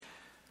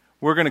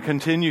We're going to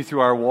continue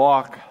through our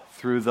walk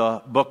through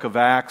the book of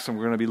Acts, and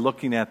we're going to be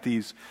looking at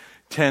these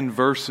 10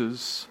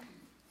 verses.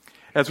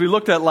 As we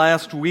looked at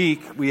last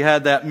week, we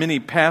had that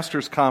mini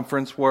pastors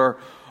conference where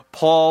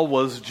Paul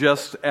was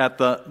just at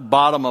the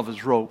bottom of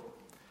his rope,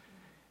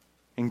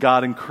 and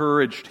God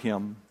encouraged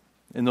him.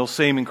 And those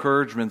same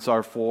encouragements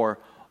are for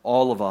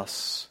all of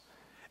us.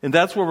 And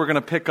that's where we're going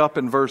to pick up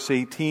in verse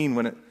 18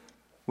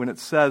 when it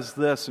says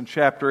this in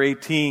chapter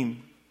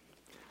 18.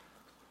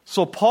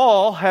 So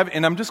Paul,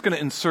 and I'm just going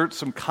to insert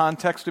some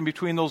context in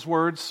between those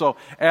words. So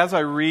as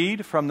I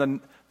read from the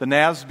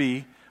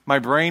NASB, my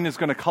brain is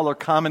going to color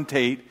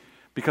commentate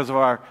because of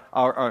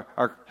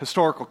our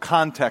historical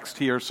context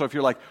here. So if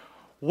you're like,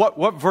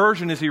 what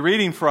version is he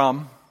reading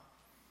from?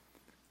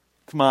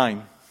 It's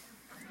mine.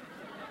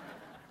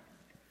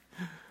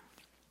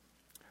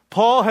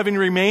 Paul, having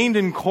remained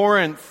in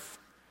Corinth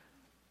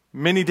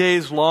many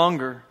days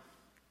longer,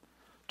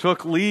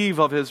 took leave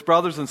of his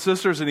brothers and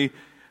sisters, and he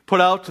put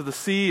out to the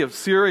Sea of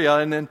Syria,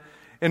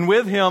 and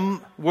with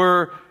him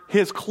were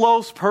his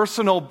close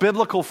personal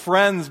biblical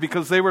friends,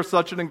 because they were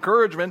such an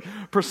encouragement,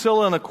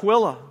 Priscilla and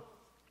Aquila.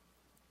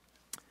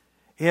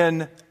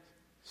 In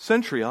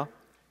Cenchrea,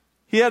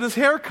 he had his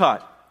hair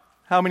cut.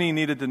 How many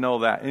needed to know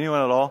that?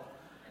 Anyone at all?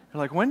 You're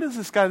like, when does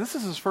this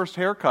is his first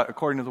haircut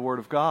according to the Word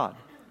of God.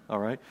 All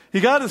right? He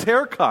got his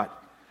hair cut,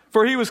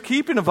 for he was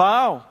keeping a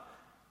vow.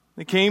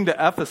 They came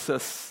to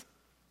Ephesus,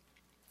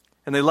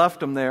 and they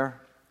left him there.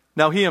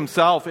 Now he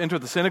himself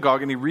entered the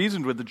synagogue, and he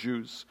reasoned with the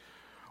Jews.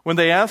 When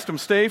they asked him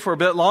to stay for a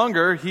bit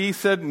longer, he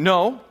said,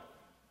 "No,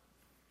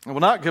 I will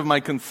not give my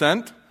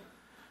consent,"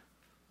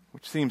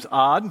 which seems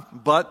odd,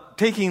 but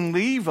taking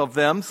leave of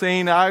them,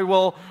 saying, "I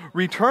will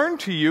return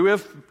to you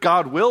if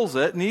God wills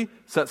it." And he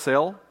set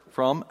sail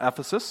from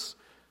Ephesus.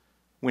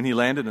 When he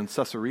landed in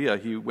Caesarea,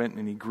 he went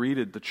and he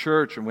greeted the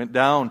church and went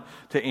down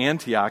to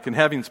Antioch. And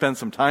having spent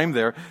some time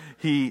there,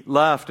 he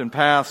left and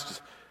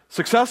passed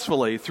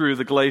successfully through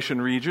the Galatian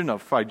region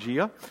of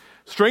Phrygia,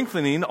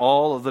 strengthening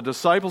all of the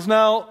disciples.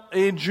 Now,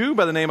 a Jew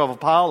by the name of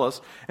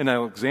Apollos, an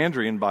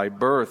Alexandrian by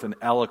birth, an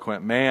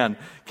eloquent man,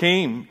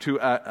 came to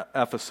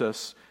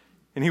Ephesus,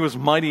 and he was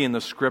mighty in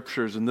the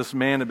Scriptures, and this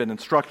man had been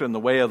instructed in the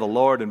way of the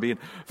Lord, and being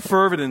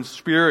fervent in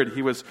spirit,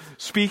 he was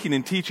speaking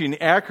and teaching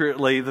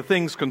accurately the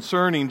things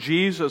concerning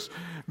Jesus,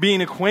 being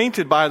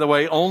acquainted, by the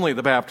way, only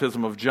the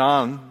baptism of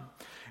John.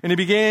 And he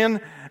began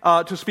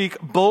to speak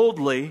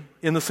boldly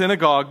in the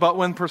synagogue. But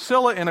when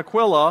Priscilla and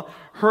Aquila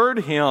heard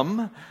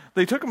him,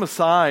 they took him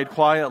aside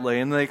quietly,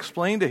 and they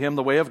explained to him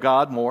the way of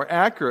God more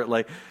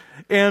accurately.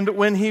 And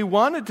when he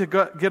wanted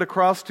to get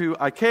across to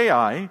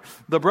Achaia,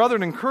 the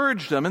brethren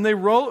encouraged him, and they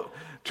wrote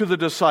to the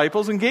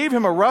disciples and gave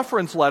him a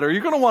reference letter.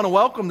 You're going to want to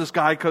welcome this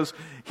guy because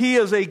he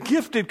is a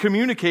gifted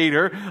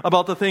communicator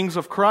about the things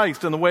of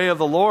Christ and the way of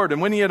the Lord.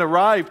 And when he had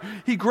arrived,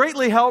 he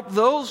greatly helped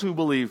those who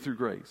believed through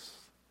grace.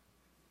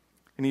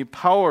 And he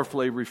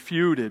powerfully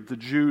refuted the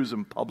Jews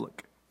in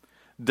public,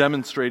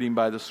 demonstrating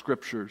by the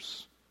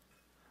Scriptures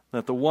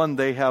that the one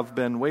they have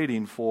been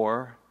waiting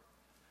for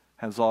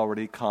has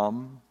already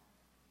come,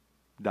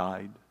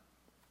 died,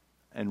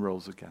 and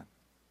rose again.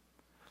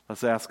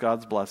 Let's ask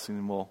God's blessing,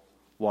 and we'll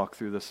walk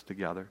through this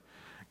together.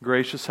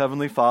 Gracious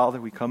Heavenly Father,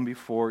 we come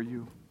before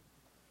you,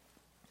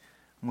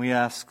 and we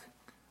ask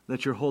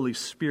that your Holy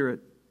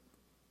Spirit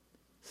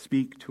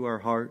speak to our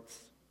hearts.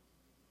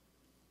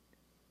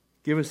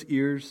 Give us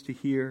ears to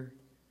hear,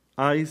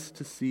 eyes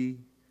to see,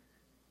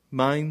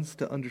 minds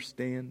to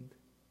understand.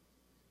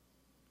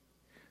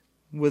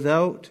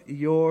 Without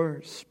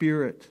your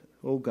Spirit,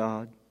 O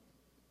God,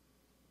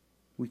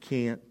 we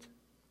can't.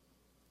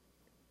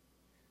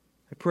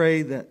 I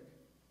pray that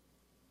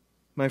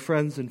my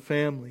friends and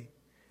family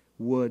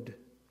would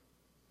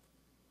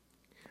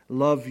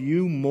love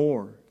you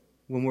more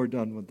when we're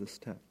done with this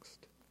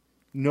text.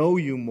 Know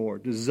you more,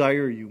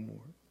 desire you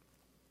more.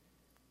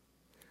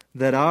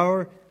 That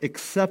our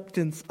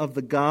acceptance of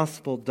the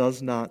gospel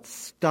does not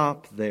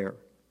stop there,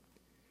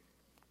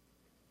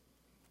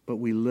 but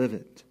we live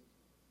it.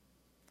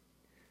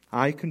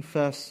 I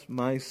confess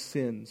my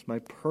sins, my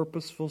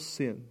purposeful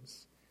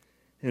sins,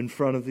 in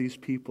front of these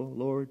people,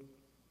 Lord.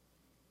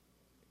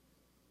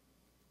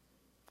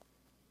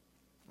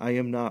 I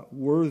am not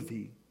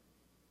worthy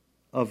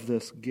of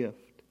this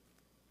gift.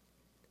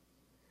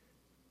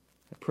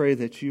 I pray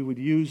that you would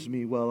use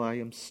me while I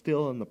am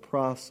still in the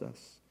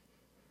process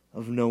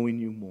of knowing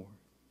you more,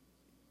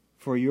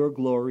 for your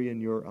glory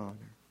and your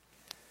honor.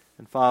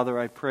 And Father,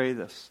 I pray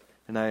this,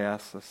 and I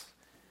ask this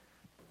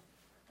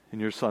in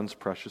your Son's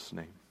precious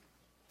name.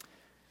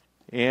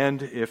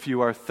 And if you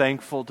are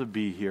thankful to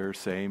be here,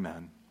 say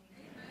amen.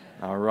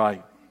 Amen. All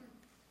right.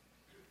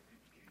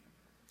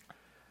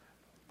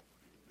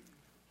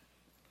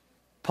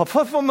 For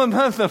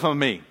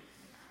me.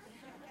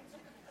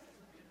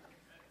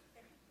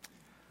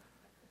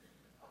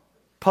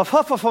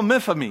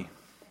 For me.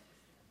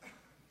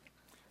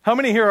 How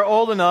many here are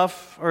old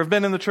enough or have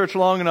been in the church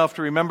long enough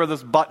to remember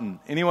this button?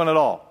 Anyone at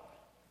all?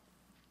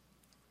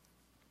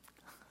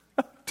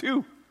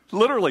 2.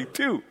 Literally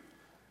 2.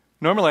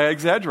 Normally I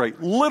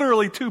exaggerate.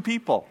 Literally 2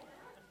 people.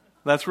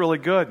 That's really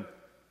good.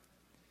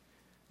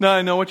 Now,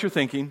 I know what you're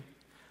thinking.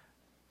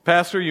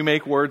 Pastor, you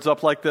make words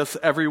up like this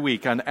every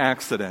week on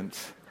accident.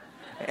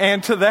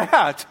 And to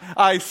that,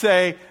 I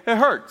say, it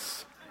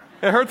hurts.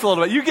 It hurts a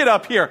little bit. You get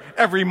up here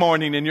every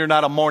morning and you're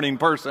not a morning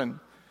person.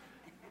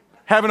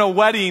 Having a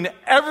wedding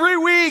every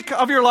week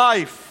of your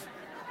life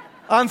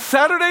on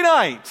Saturday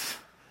night,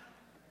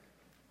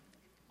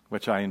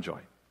 which I enjoy.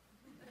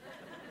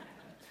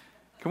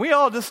 Can we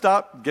all just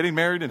stop getting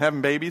married and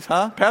having babies,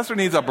 huh? Pastor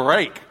needs a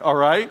break, all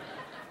right?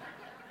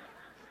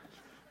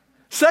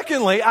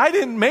 Secondly, I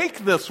didn't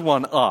make this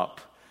one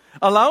up.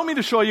 Allow me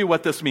to show you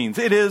what this means.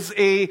 It is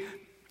a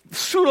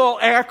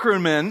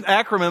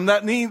pseudo-acronym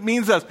that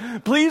means this.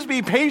 Please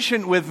be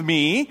patient with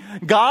me.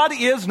 God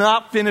is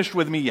not finished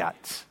with me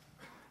yet.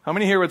 How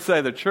many here would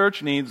say the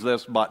church needs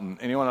this button?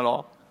 Anyone at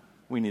all?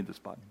 We need this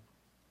button.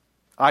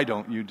 I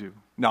don't, you do.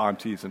 No, I'm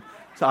teasing.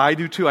 So I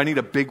do too. I need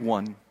a big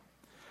one.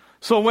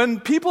 So when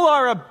people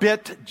are a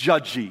bit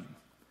judgy,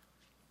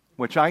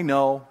 which I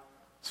know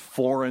is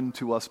foreign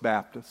to us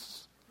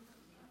Baptists,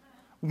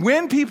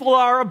 when people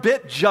are a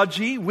bit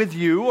judgy with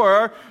you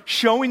or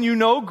showing you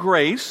no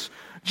grace,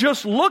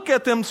 just look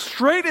at them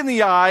straight in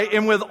the eye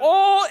and with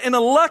all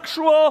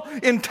intellectual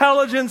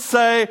intelligence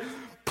say,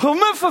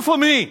 permit for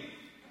me.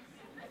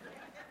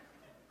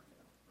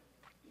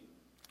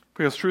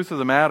 Because truth of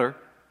the matter,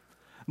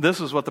 this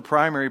is what the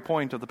primary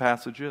point of the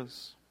passage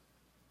is.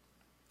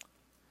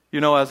 You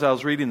know, as I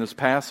was reading this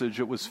passage,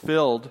 it was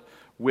filled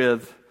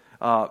with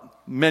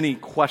many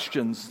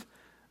questions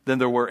than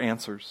there were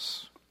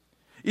answers.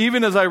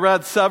 Even as I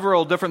read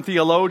several different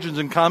theologians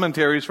and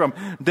commentaries from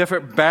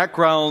different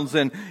backgrounds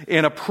and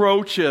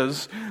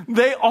approaches,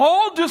 they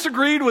all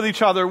disagreed with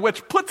each other,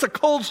 which puts a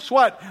cold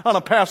sweat on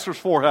a pastor's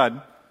forehead.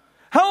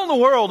 How in the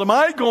world am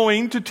I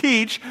going to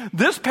teach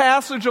this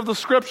passage of the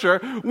Scripture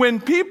when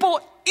people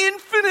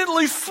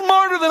infinitely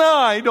smarter than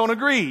I don't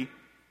agree?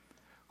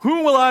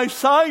 Who will I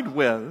side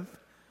with?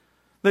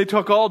 They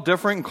took all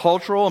different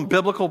cultural and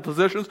biblical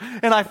positions,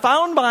 and I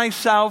found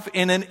myself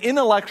in an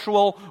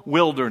intellectual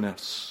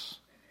wilderness.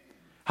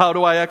 How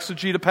do I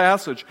exegete a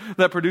passage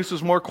that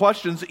produces more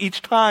questions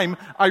each time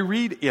I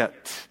read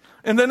it?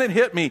 And then it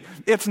hit me.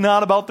 It's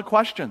not about the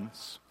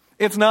questions.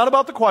 It's not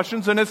about the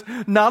questions, and it's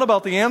not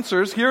about the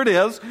answers. Here it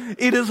is.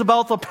 It is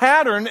about the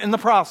pattern in the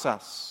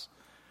process.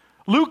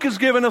 Luke has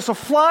given us a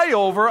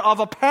flyover of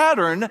a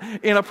pattern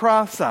in a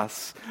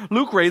process.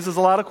 Luke raises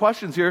a lot of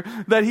questions here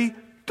that he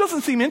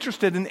doesn't seem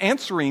interested in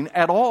answering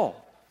at all.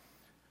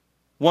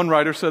 One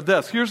writer said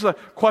this. Here's the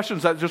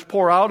questions that just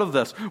pour out of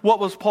this. What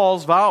was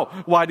Paul's vow?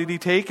 Why did he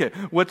take it?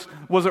 Was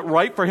it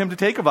right for him to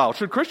take a vow?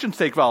 Should Christians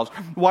take vows?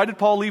 Why did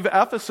Paul leave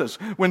Ephesus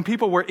when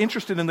people were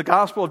interested in the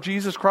gospel of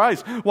Jesus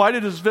Christ? Why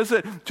did his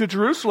visit to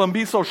Jerusalem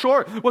be so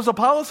short? Was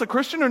Apollos a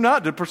Christian or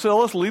not? Did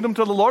Priscilla lead him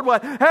to the Lord?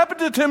 What happened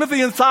to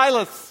Timothy and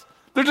Silas?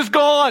 They're just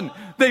gone.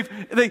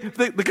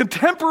 The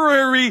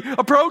contemporary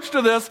approach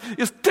to this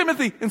is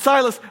Timothy and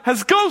Silas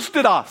has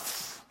ghosted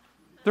us.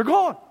 They're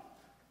gone.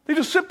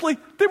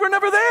 They were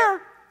never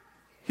there.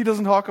 He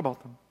doesn't talk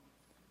about them.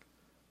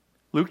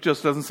 Luke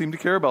just doesn't seem to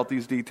care about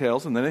these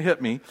details, and then it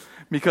hit me,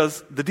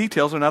 because the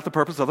details are not the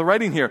purpose of the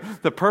writing here.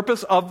 The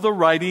purpose of the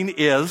writing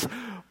is,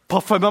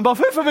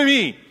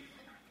 me.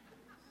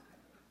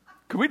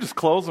 Could we just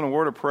close in a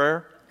word of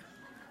prayer?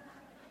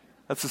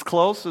 That's as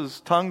close as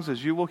tongues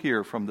as you will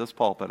hear from this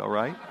pulpit, all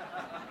right?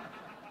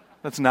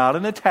 That's not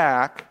an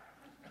attack.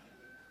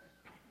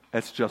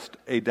 It's just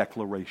a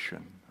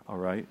declaration, all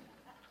right?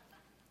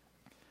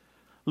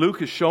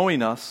 Luke is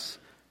showing us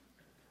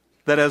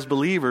that as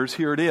believers,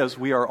 here it is,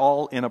 we are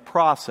all in a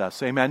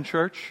process. Amen,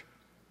 church?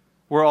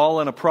 We're all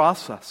in a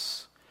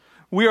process.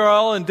 We are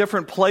all in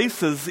different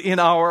places in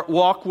our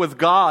walk with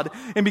God.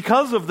 And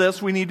because of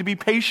this, we need to be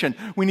patient.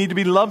 We need to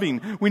be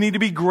loving. We need to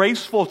be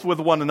graceful with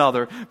one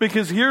another.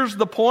 Because here's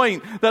the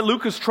point that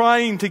Luke is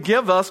trying to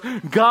give us.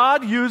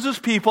 God uses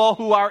people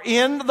who are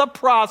in the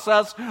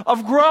process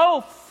of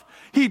growth.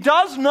 He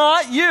does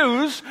not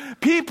use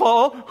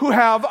people who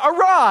have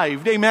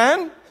arrived.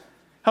 Amen?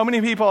 How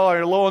many people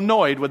are a little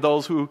annoyed with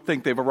those who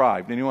think they've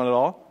arrived? Anyone at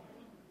all?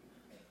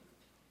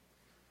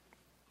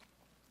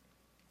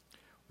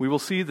 We will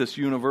see this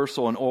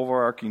universal and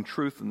overarching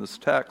truth in this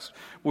text.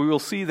 We will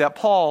see that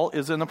Paul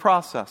is in a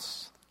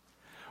process.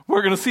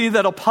 We're going to see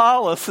that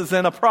Apollos is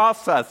in a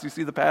process. You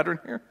see the pattern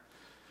here?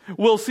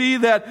 We'll see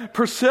that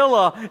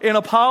Priscilla and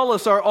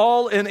Apollos are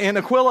all, and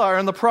Aquila are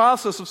in the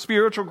process of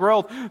spiritual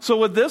growth. So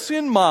with this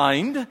in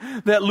mind,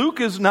 that Luke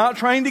is not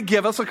trying to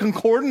give us a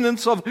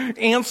concordance of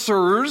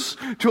answers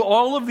to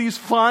all of these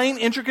fine,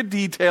 intricate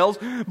details,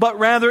 but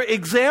rather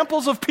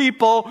examples of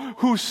people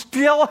who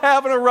still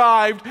haven't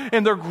arrived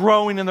and they're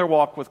growing in their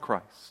walk with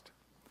Christ.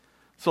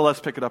 So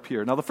let's pick it up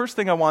here. Now, the first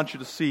thing I want you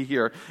to see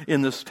here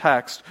in this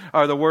text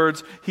are the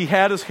words, he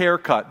had his hair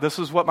cut. This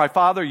is what my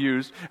father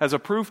used as a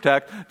proof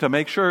text to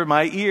make sure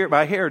my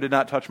hair did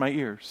not touch my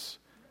ears.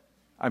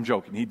 I'm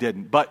joking, he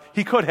didn't, but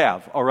he could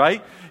have, all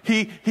right?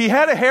 He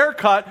had a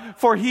haircut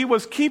for he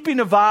was keeping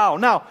a vow.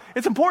 Now,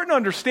 it's important to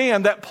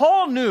understand that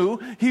Paul knew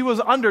he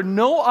was under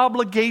no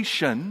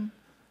obligation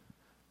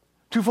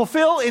to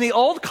fulfill any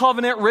old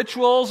covenant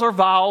rituals or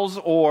vows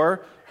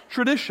or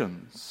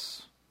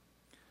traditions.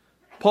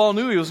 Paul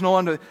knew he was no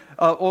under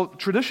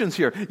traditions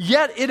here.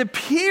 Yet it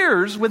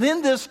appears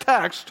within this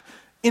text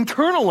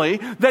internally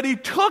that he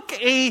took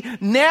a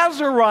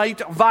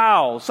Nazirite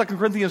vow. 2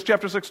 Corinthians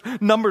chapter 6,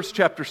 Numbers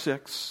chapter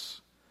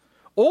 6.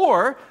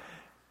 Or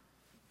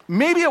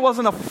maybe it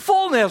wasn't a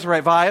full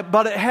Nazirite vow,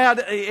 but it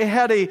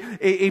had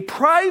a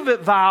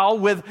private vow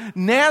with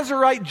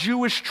Nazirite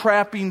Jewish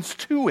trappings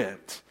to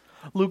it.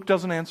 Luke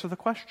doesn't answer the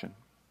question.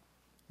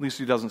 At least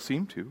he doesn't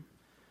seem to.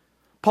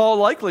 Paul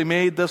likely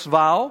made this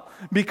vow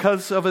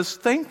because of his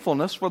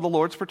thankfulness for the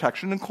Lord's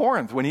protection in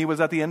Corinth. When he was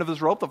at the end of his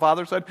rope, the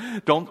Father said,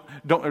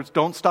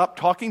 don't stop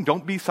talking,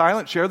 don't be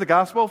silent, share the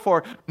gospel,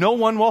 for no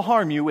one will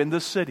harm you in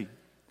this city.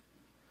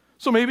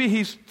 So maybe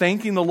he's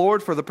thanking the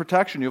Lord for the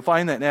protection. You'll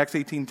find that in Acts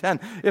 18:10.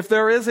 If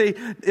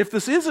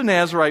this is a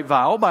Nazirite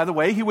vow, by the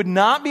way, he would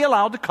not be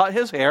allowed to cut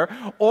his hair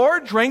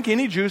or drink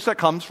any juice that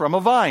comes from a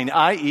vine,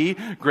 i.e.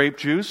 grape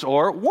juice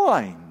or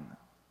wine.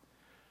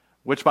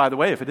 Which, by the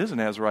way, if it is a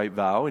Nazirite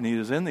vow, and he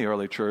is in the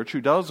early church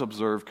who does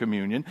observe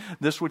communion,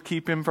 this would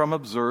keep him from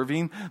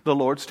observing the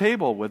Lord's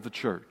table with the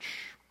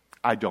church.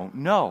 I don't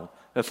know.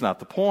 That's not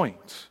the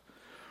point.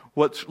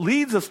 What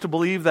leads us to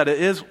believe that it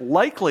is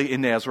likely a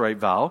Nazirite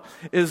vow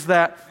is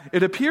that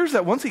it appears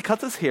that once he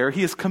cuts his hair,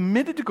 he is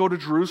committed to go to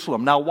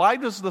Jerusalem. Now, why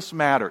does this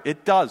matter?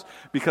 It does,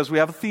 because we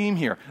have a theme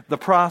here, the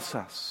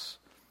process.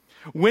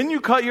 When you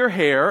cut your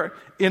hair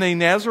in a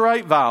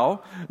Nazirite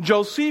vow,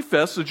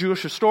 Josephus, the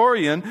Jewish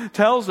historian,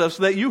 tells us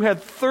that you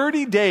had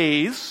 30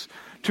 days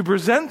to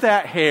present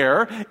that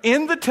hair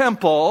in the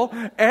temple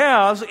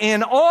as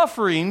an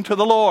offering to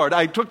the Lord.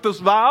 I took this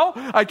vow,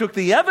 I took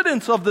the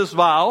evidence of this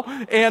vow,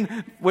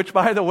 and which,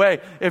 by the way,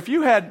 if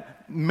you had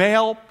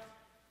male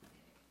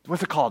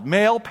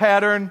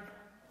pattern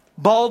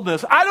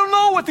baldness, I don't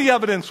know what the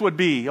evidence would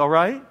be, all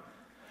right?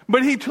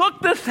 But he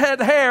took this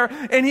head hair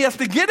and he has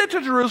to get it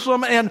to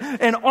Jerusalem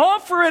and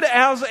offer it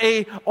as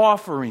a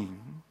offering.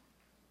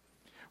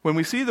 When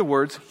we see the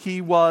words,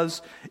 he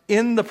was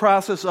in the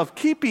process of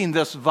keeping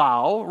this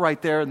vow,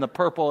 right there in the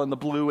purple and the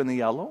blue and the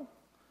yellow.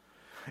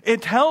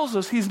 It tells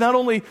us he's not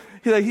only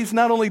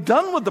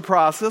done with the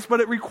process, but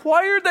it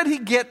required that he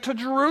get to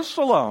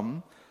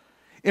Jerusalem.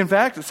 In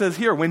fact, it says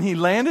here, when he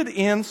landed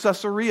in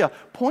Caesarea,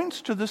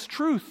 points to this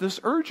truth, this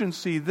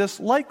urgency, this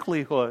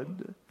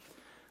likelihood.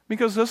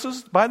 Because this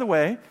is, by the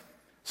way,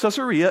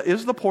 Caesarea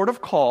is the port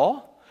of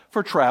call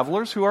for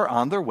travelers who are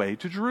on their way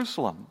to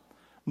Jerusalem.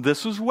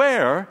 This is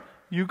where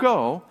you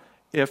go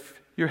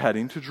if you're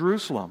heading to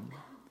Jerusalem.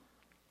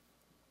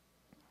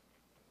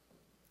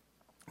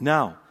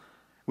 Now,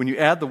 when you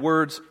add the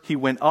words, he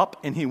went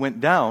up and he went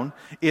down,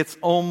 it's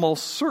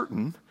almost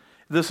certain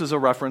this is a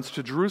reference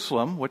to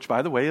Jerusalem, which,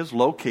 by the way, is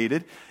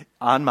located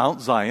on Mount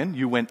Zion.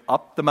 You went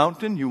up the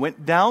mountain, you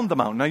went down the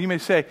mountain. Now, you may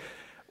say,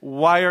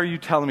 why are you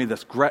telling me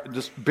this?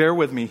 Just bear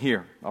with me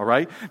here, all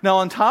right? Now,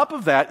 on top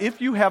of that,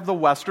 if you have the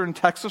Western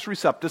Textus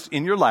Receptus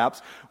in your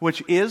laps,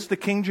 which is the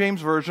King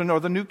James Version or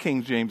the New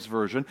King James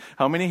Version,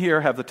 how many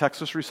here have the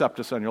Textus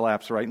Receptus on your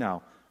laps right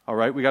now? All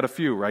right, we got a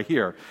few right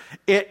here.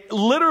 It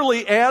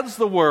literally adds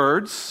the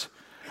words,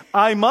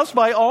 I must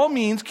by all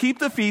means keep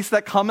the feast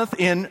that cometh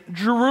in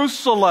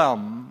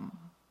Jerusalem.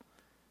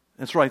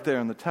 It's right there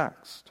in the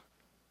text.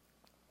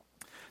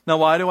 Now,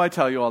 why do I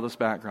tell you all this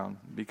background?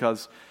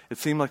 Because it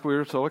seemed like we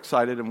were so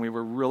excited and we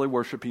were really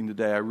worshiping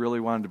today. I really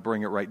wanted to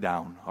bring it right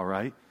down, all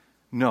right?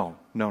 No.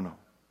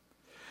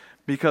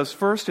 Because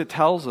first it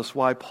tells us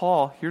why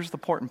Paul, here's the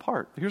important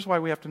part. Here's why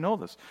we have to know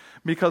this.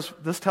 Because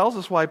this tells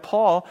us why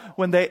Paul,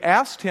 when they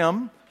asked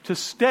him to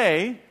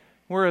stay,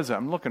 where is it?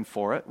 I'm looking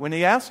for it. When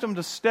he asked him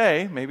to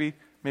stay, maybe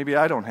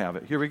I don't have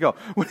it. Here we go.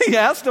 When he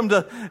asked him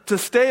to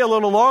stay a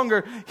little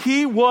longer,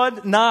 he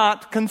would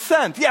not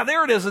consent. Yeah,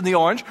 there it is in the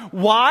orange.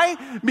 Why?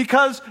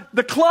 Because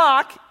the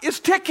clock is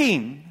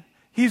ticking.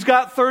 He's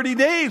got 30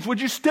 days. Would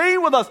you stay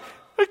with us?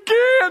 I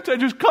can't. I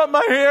just cut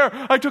my hair.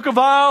 I took a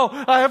vow.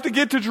 I have to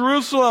get to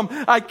Jerusalem.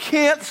 I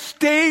can't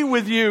stay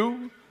with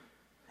you.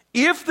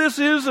 If this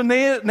is a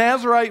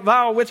Nazirite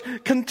vow, which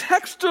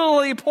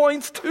contextually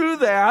points to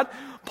that,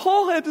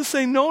 Paul had to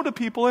say no to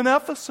people in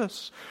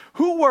Ephesus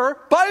who were,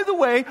 by the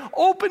way,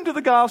 open to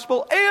the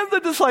gospel and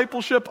the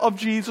discipleship of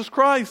Jesus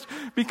Christ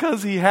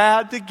because he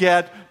had to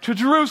get to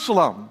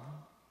Jerusalem.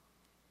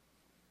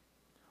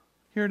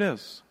 Here it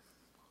is.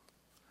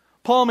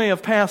 Paul may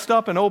have passed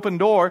up an open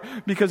door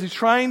because he's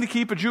trying to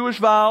keep a Jewish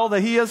vow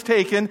that he has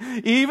taken,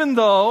 even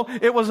though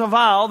it was a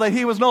vow that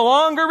he was no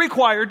longer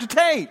required to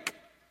take.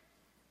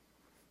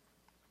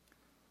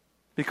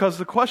 Because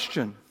the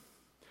question,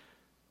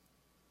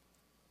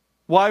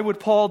 why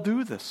would Paul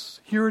do this?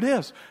 Here it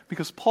is.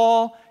 Because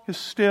Paul is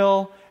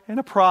still in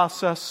a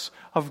process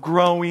of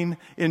growing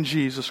in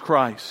Jesus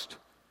Christ.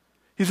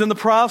 He's in the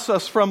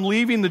process from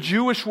leaving the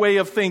Jewish way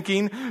of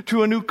thinking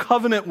to a new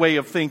covenant way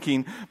of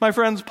thinking. My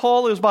friends,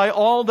 Paul is by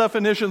all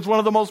definitions one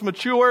of the most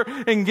mature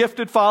and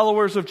gifted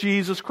followers of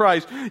Jesus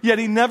Christ. Yet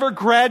he never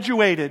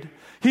graduated.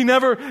 He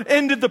never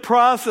ended the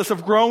process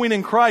of growing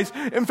in Christ.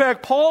 In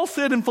fact, Paul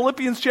said in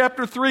Philippians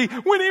chapter 3,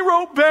 when he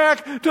wrote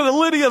back to the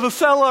Lydia, the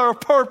seller of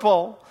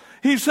purple,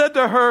 he said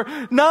to her,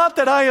 not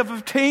that I have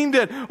obtained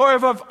it or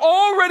if I've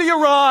already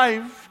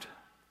arrived,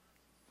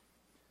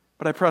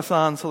 but I press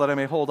on so that I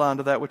may hold on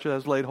to that which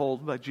has laid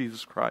hold by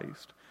Jesus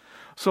Christ.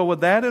 So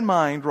with that in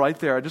mind right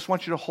there, I just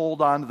want you to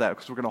hold on to that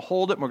because we're going to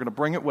hold it and we're going to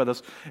bring it with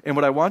us. And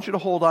what I want you to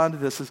hold on to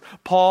this is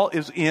Paul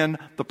is in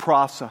the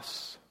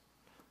process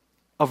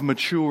of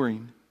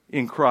maturing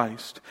in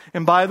Christ.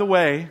 And by the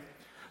way,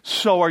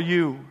 so are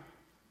you.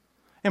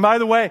 And by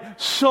the way,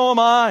 so am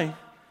I.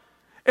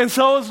 And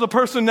so is the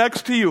person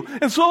next to you.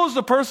 And so is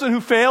the person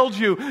who failed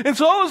you. And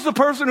so is the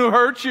person who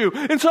hurt you.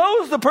 And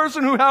so is the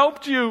person who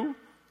helped you.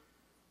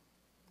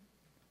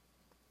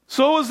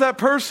 So is that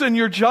person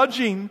you're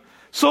judging.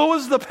 So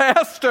is the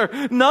pastor.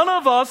 None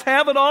of us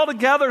have it all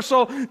together.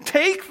 So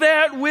take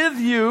that with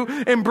you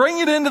and bring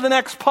it into the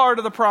next part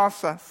of the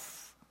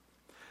process.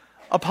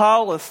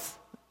 Apollos,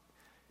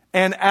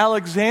 an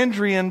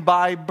Alexandrian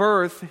by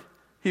birth,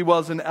 he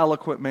was an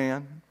eloquent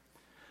man.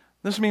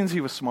 This means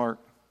he was smart.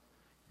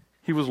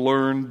 He was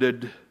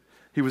learned.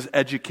 He was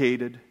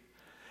educated.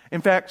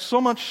 In fact,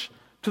 so much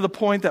to the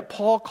point that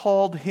Paul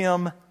called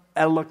him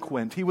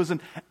eloquent. He was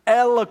an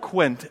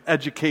eloquent,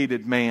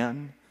 educated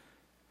man.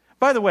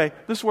 By the way,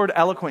 this word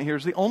eloquent here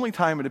is the only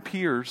time it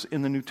appears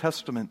in the New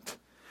Testament.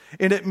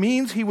 And it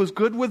means he was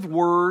good with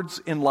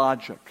words and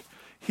logic.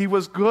 He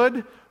was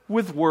good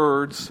with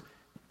words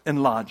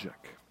and logic.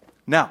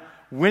 Now,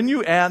 when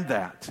you add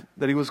that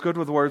he was good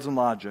with words and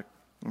logic,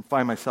 and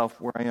find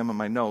myself where I am in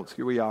my notes.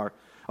 Here we are.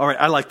 All right,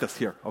 I like this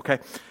here, okay?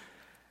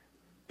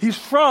 He's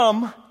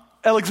from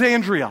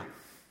Alexandria,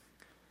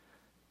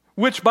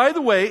 which, by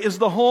the way, is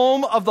the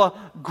home of the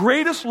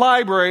greatest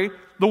library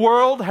the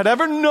world had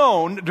ever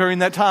known during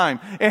that time.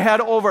 It had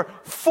over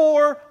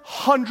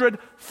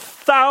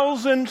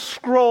 400,000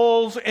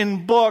 scrolls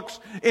and books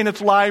in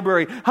its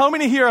library. How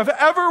many here have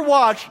ever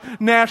watched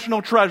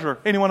National Treasure?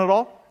 Anyone at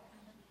all?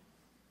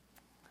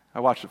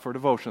 I watched it for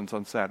devotions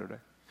on Saturday.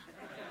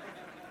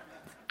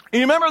 And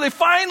you remember they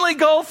finally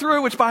go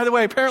through, which, by the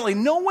way, apparently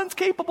no one's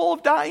capable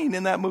of dying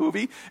in that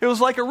movie. It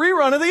was like a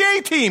rerun of the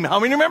A-Team. How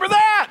many remember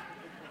that?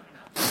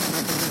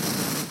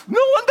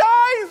 No one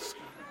dies.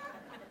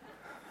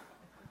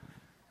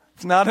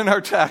 It's not in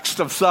our text,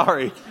 I'm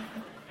sorry.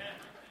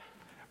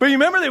 But you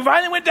remember they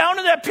finally went down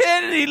to that pit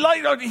and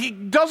he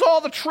does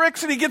all the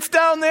tricks and he gets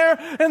down there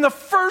and the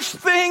first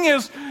thing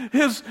is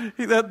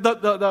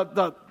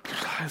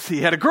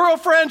he had a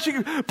girlfriend. She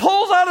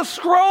pulls out a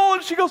scroll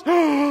and she goes,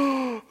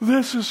 oh,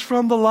 this is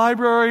from the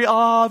library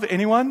of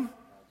anyone?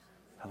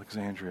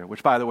 Alexandria,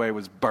 which by the way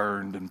was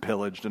burned and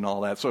pillaged and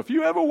all that. So if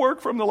you ever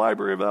work from the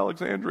library of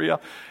Alexandria,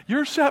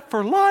 you're set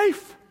for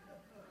life.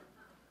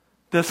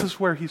 This is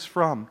where he's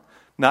from.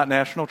 Not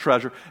National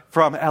Treasure,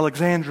 from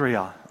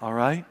Alexandria, all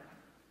right?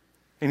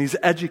 And he's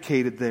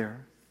educated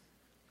there.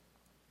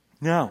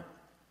 Now,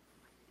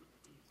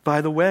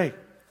 by the way,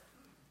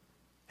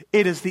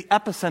 it is the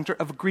epicenter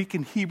of Greek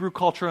and Hebrew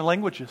culture and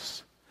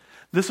languages.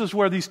 This is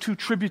where these two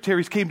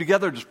tributaries came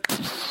together.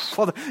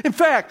 In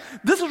fact,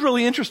 this is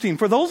really interesting.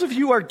 For those of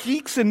you who are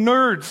geeks and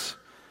nerds,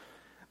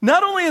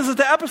 not only is it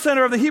the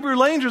epicenter of the Hebrew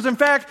languages, in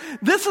fact,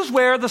 this is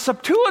where the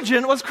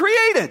Septuagint was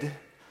created.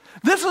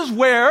 This is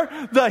where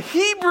the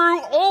Hebrew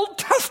Old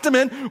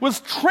Testament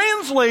was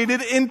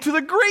translated into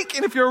the Greek.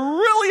 And if you're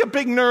really a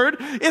big nerd,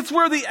 it's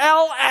where the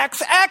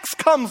LXX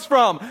comes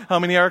from. How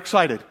many are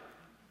excited?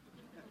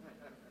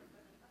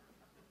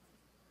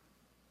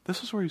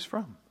 This is where he's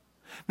from.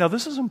 Now,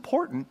 this is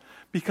important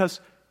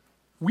because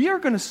we are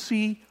going to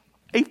see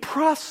a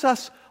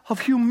process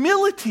of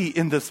humility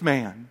in this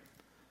man.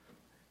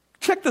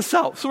 Check this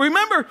out. So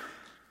remember,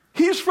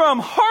 he's from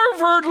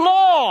Harvard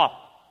Law.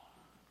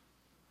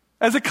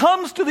 As it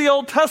comes to the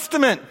Old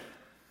Testament,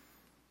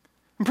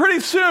 and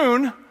pretty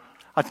soon,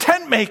 a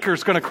tent maker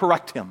is going to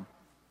correct him.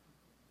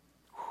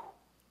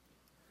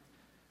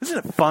 Isn't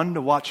it fun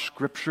to watch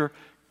Scripture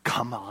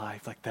come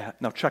alive like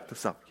that? Now check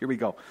this out. Here we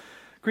go.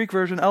 Greek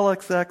version,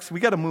 LXX.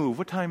 We got to move.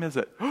 What time is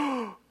it?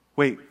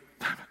 Wait,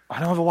 I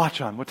don't have a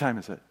watch on. What time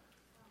is it?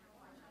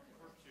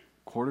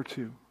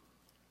 1:45.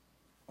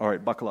 All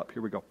right, buckle up.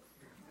 Here we go.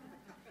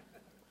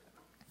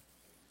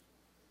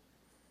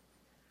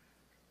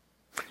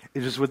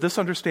 It is with this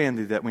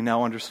understanding that we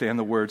now understand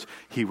the words,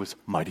 he was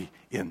mighty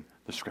in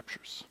the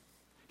Scriptures.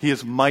 He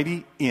is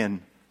mighty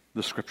in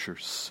the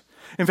Scriptures.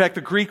 In fact,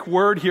 the Greek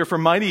word here for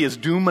mighty is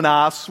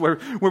dunamis, where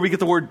we get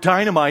the word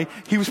dynamite.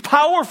 He was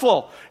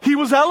powerful. He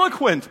was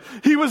eloquent.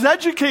 He was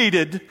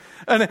educated.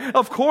 And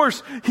of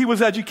course, he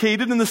was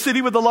educated in the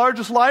city with the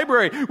largest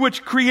library,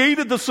 which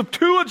created the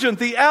Septuagint,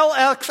 the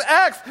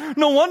LXX.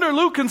 No wonder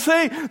Luke can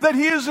say that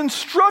he is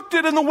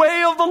instructed in the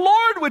way of the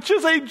Lord, which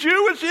is a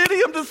Jewish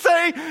idiom to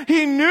say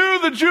he knew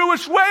the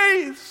Jewish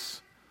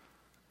ways.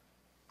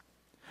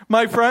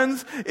 My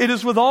friends, it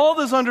is with all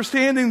this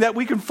understanding that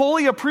we can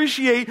fully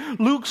appreciate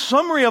Luke's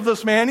summary of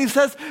this man. He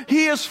says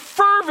he is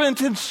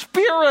fervent in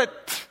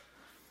spirit.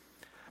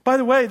 By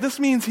the way, this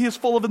means he is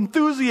full of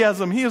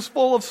enthusiasm. He is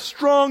full of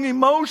strong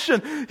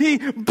emotion. He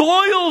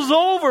boils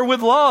over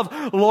with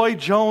love. Lloyd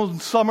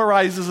Jones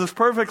summarizes this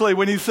perfectly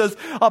when he says,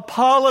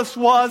 Apollos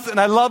was, and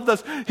I love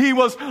this, he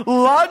was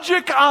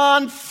logic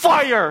on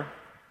fire.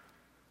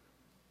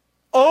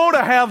 Oh,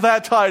 to have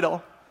that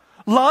title.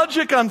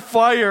 Logic on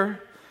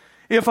fire.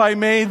 If I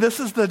may, this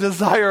is the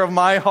desire of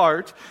my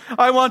heart.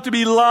 I want to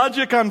be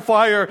logic on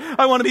fire.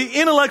 I want to be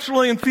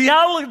intellectually and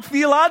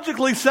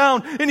theologically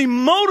sound and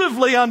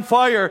emotively on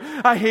fire.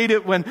 I hate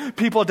it when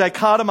people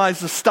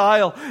dichotomize the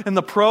style and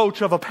the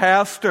approach of a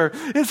pastor.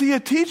 Is he a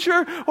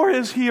teacher or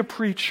is he a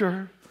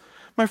preacher?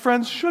 My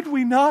friends, should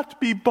we not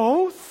be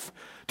both?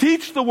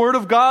 Teach the Word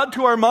of God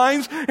to our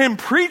minds and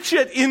preach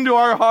it into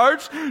our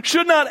hearts?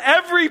 Should not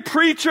every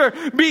preacher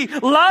be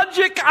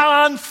logic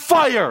on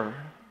fire?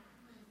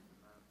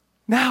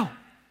 Now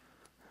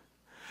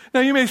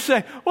you may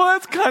say, well,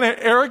 that's kind of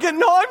arrogant.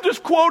 No, I'm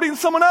just quoting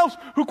someone else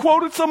who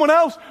quoted someone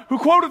else who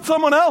quoted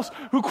someone else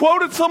who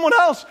quoted someone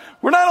else.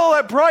 We're not all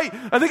that bright.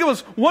 I think it was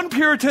one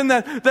Puritan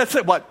that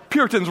said, what?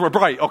 Puritans were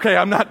bright. Okay,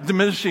 I'm not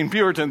diminishing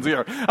Puritans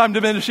here. I'm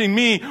diminishing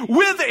me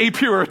with a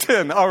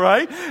Puritan, all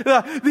right?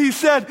 He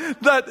said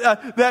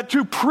that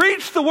to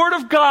preach the Word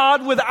of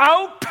God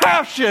without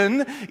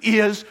passion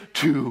is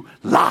to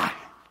lie.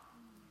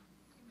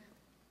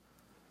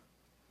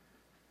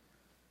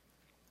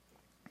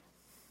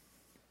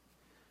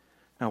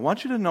 Now, I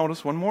want you to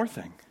notice one more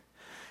thing.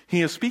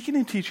 He is speaking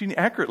and teaching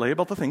accurately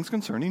about the things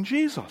concerning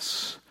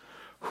Jesus.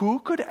 Who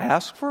could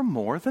ask for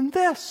more than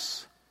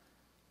this?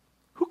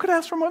 Who could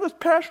ask for more than this?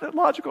 Passionate,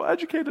 logical,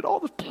 educated,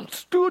 all this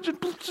stooge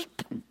and...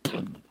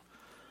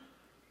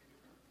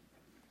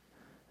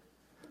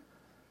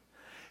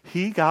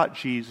 He got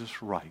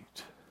Jesus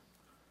right.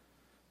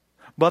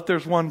 But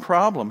there's one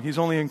problem. He's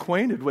only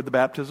acquainted with the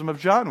baptism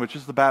of John, which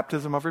is the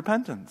baptism of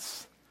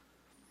repentance.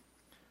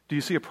 Do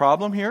you see a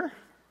problem here?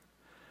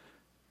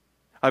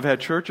 I've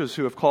had churches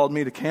who have called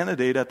me to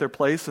candidate at their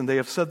place, and they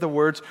have said the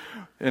words,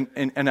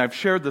 and I've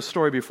shared this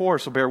story before,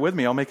 so bear with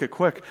me, I'll make it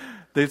quick.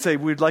 They'd say,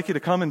 we'd like you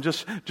to come and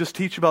just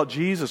teach about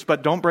Jesus,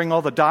 but don't bring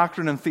all the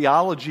doctrine and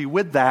theology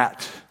with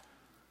that.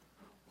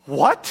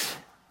 What?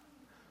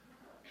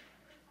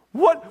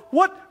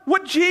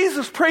 What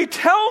Jesus, pray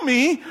tell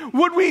me,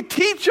 would we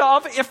teach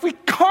of if we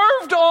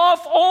carved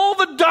off all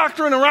the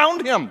doctrine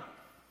around him?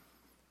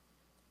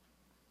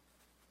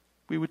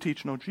 We would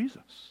teach no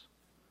Jesus.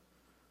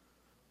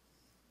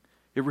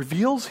 It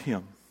reveals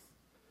him.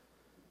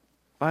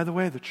 By the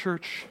way, the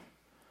church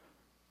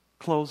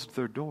closed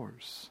their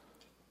doors.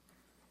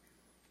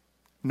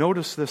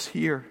 Notice this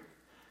here.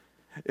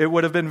 It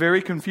would have been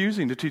very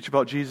confusing to teach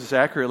about Jesus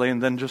accurately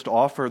and then just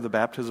offer the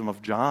baptism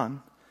of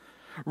John.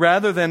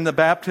 Rather than the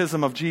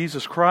baptism of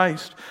Jesus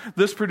Christ,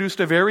 this produced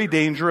a very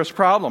dangerous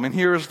problem. And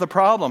here is the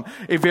problem.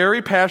 A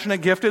very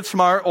passionate, gifted,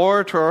 smart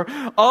orator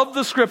of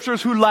the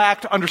Scriptures who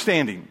lacked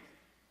understanding.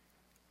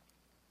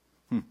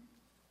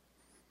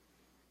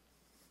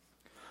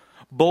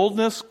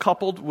 Boldness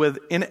coupled with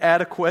an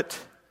inadequate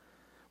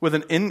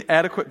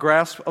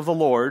grasp of the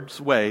Lord's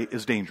way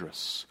is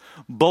dangerous.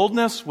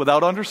 Boldness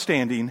without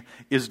understanding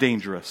is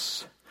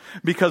dangerous.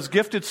 Because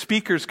gifted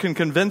speakers can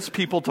convince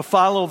people to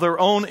follow their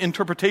own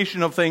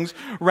interpretation of things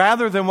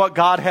rather than what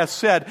God has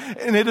said.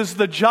 And it is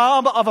the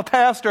job of a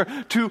pastor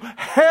to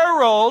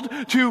herald,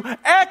 to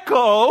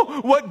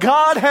echo what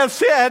God has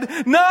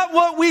said, not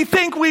what we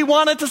think we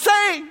want it to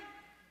say.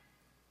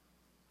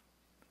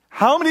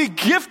 How many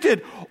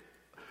gifted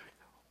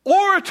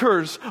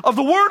orators of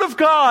the Word of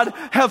God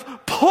have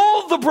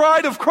pulled the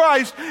bride of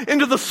Christ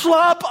into the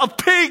slop of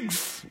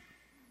pigs?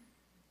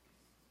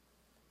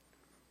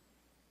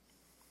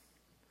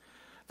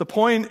 The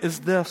point is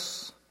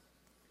this.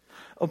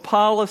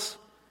 Apollos,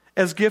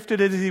 as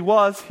gifted as he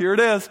was, here it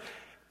is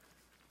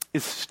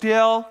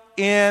still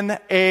in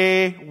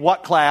a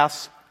what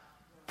class?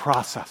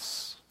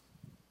 Process.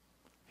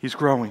 He's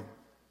growing.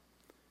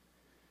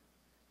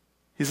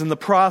 He's in the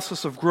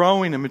process of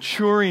growing and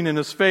maturing in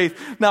his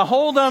faith. Now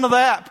hold on to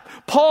that.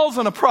 Paul's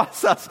in a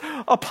process.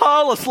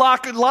 Apollos,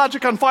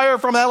 logic on fire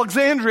from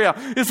Alexandria,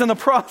 is in a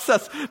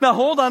process. Now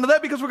hold on to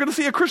that because we're going to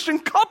see a Christian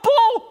couple.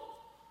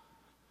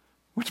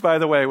 Which, by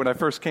the way, when I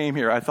first came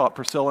here, I thought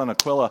Priscilla and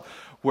Aquila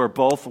were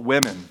both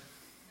women.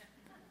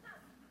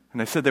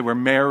 And they said they were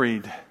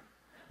married.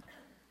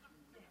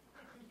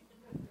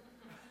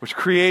 Which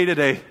created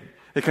a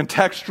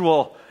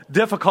contextual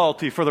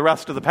difficulty for the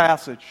rest of the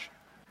passage.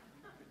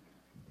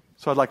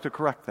 So I'd like to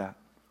correct that.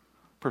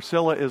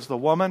 Priscilla is the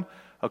woman,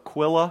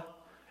 Aquila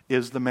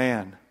is the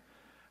man.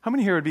 How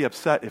many here would be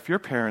upset if your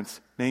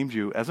parents named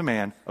you as a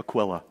man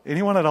Aquila?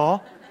 Anyone at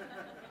all?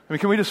 I mean,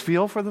 can we just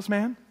feel for this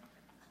man?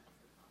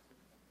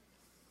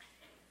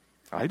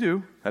 I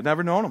do. I've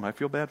never known him. I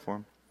feel bad for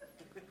him.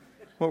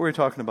 What were we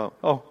talking about?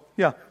 Oh,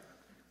 yeah.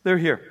 They're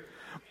here.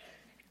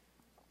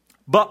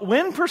 But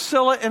when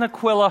Priscilla and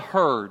Aquila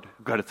heard,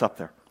 good, it's up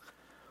there,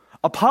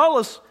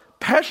 Apollos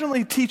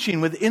passionately teaching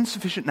with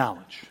insufficient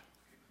knowledge.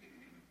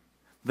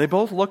 They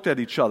both looked at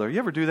each other. You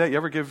ever do that? You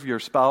ever give your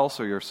spouse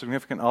or your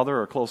significant other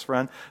or a close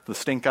friend the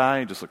stink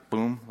eye, just like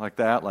boom, like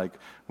that? Like,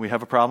 we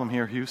have a problem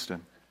here,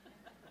 Houston.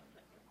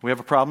 We have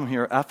a problem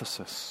here,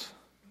 Ephesus.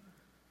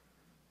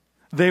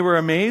 They were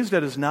amazed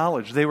at his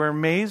knowledge. They were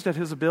amazed at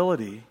his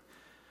ability,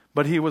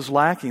 but he was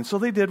lacking. So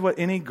they did what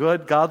any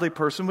good, godly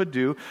person would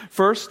do.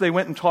 First, they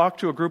went and talked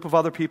to a group of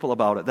other people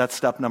about it. That's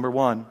step number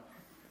one.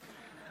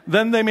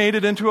 Then they made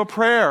it into a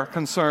prayer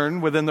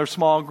concern within their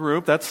small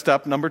group. That's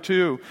step number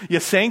two.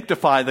 You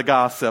sanctify the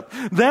gossip.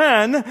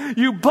 Then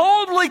you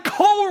boldly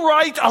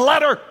co-write a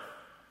letter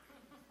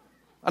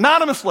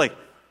anonymously.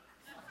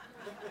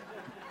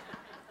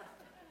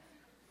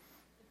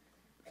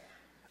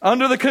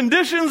 Under the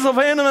conditions of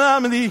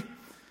anonymity,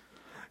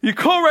 you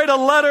co-write a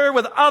letter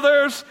with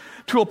others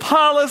to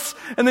Apollos,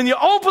 and then you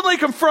openly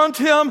confront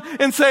him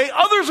and say,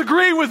 others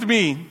agree with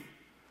me.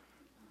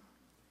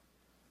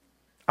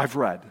 I've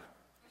read.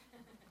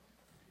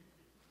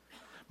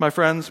 My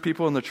friends,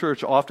 people in the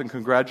church often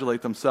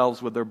congratulate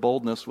themselves with their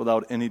boldness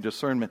without any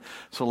discernment.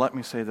 So let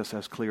me say this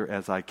as clear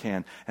as I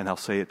can, and I'll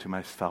say it to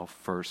myself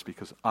first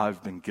because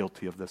I've been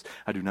guilty of this.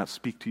 I do not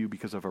speak to you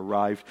because I've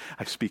arrived.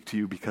 I speak to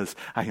you because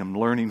I am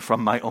learning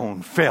from my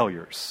own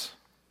failures.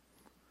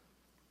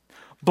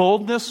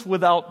 Boldness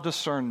without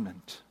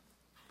discernment.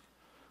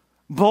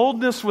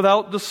 Boldness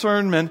without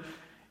discernment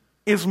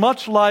is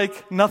much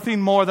like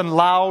nothing more than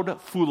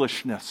loud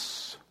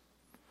foolishness.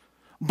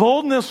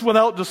 Boldness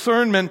without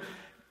discernment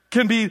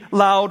can be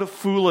loud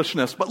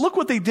foolishness. But look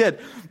what they did.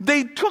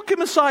 They took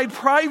him aside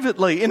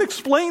privately and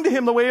explained to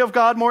him the way of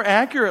God more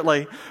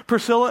accurately.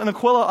 Priscilla and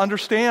Aquila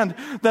understand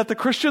that the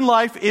Christian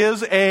life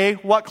is a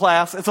what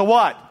class? It's a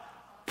what?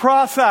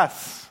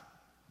 Process.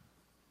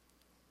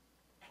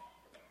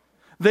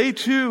 They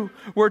too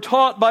were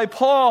taught by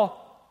Paul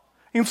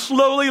and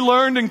slowly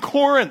learned in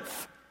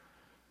Corinth.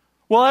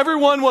 While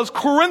everyone was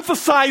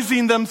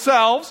Corinthicizing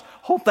themselves,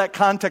 hope that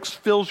context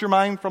fills your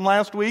mind from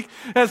last week.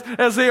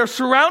 As they are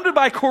surrounded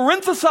by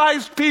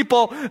Corinthicized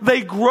people,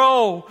 they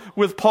grow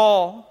with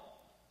Paul.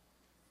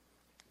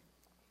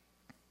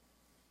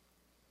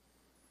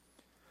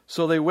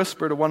 So they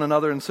whisper to one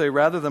another and say,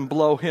 rather than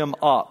blow him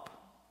up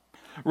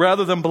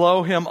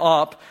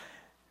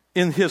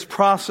in his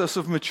process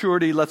of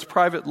maturity, let's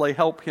privately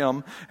help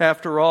him.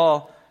 After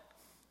all,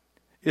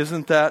 it's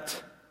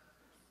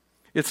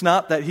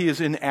not that he is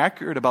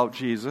inaccurate about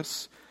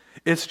Jesus.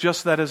 It's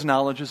just that his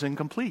knowledge is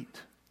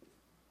incomplete.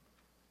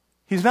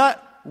 He's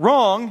not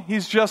wrong,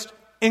 he's just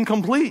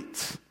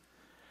incomplete.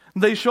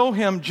 They show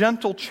him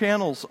gentle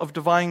channels of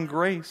divine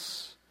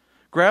grace.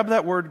 Grab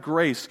that word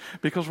grace,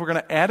 because we're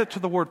going to add it to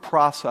the word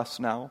process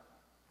now.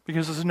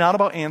 Because this is not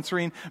about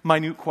answering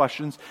minute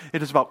questions.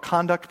 It is about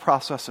conduct,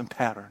 process, and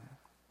pattern.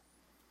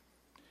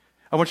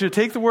 I want you to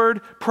take the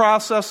word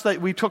process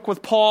that we took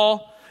with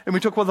Paul, and we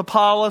took with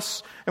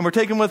Apollos, and we're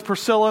taking with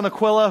Priscilla and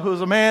Aquila, who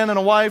is a man and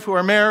a wife who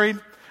are married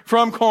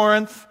from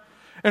Corinth.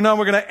 And now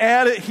we're going to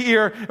add it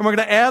here, and we're going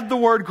to add the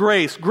word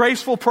grace,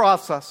 graceful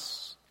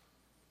process.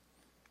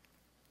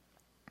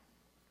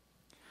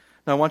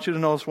 Now I want you to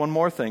notice one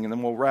more thing, and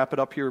then we'll wrap it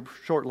up here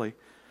shortly.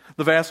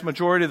 The vast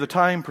majority of the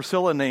time,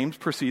 Priscilla names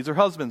precedes her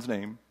husband's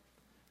name.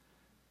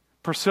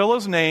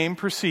 Priscilla's name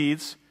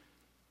precedes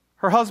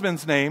her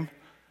husband's name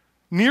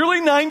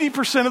nearly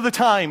 90% of the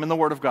time in the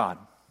Word of God.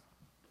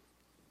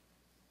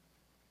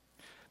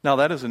 Now,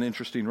 that is an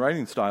interesting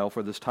writing style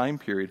for this time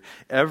period.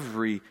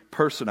 Every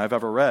person I've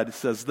ever read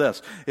says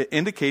this. It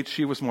indicates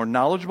she was more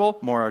knowledgeable,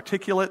 more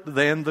articulate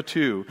than the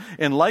two,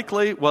 and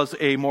likely was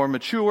a more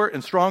mature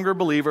and stronger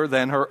believer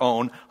than her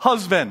own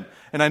husband.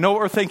 And I know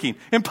what we're thinking.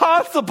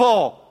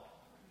 Impossible!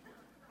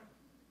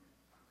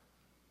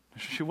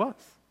 She was.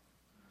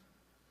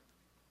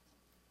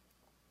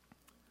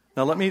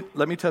 Now, let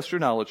me test your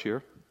knowledge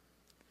here.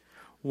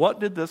 What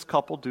did this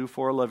couple do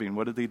for a living?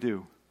 What did they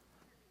do?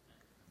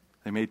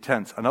 They made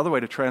tents. Another way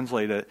to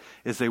translate it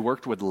is they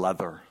worked with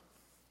leather.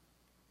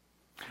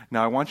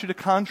 Now, I want you to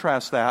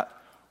contrast that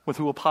with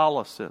who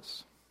Apollos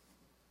is.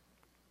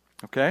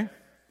 Okay?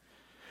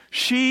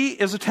 She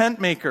is a tent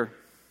maker.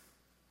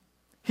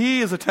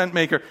 He is a tent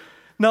maker.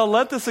 Now,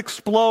 let this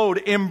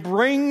explode and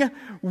bring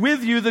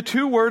with you the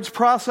two words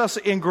process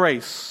and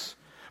grace.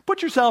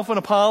 Put yourself in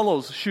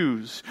Apollos'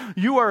 shoes.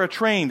 You are a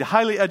trained,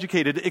 highly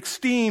educated,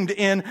 esteemed,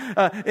 and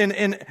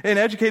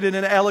educated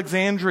in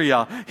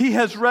Alexandria. He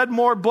has read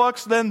more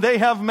books than they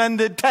have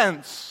mended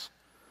tents.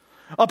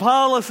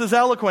 Apollos is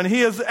eloquent.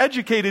 He is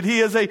educated. He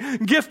is a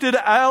gifted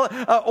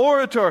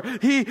orator.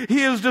 He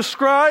is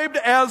described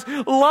as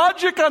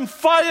logic on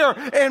fire.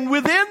 And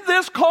within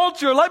this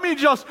culture, let me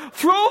just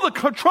throw the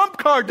trump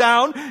card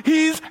down.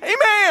 He's a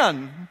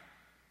man.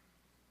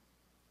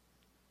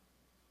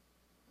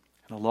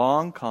 And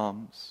along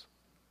comes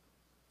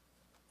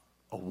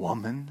a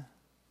woman,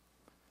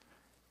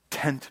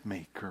 tent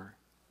maker,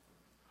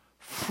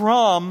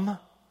 from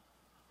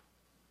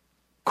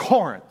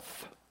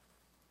Corinth.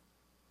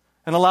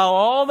 And allow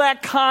all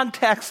that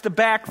context to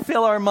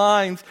backfill our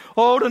minds.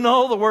 Oh, to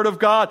know the Word of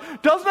God.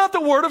 Does not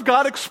the Word of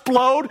God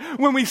explode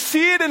when we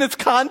see it in its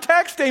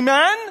context?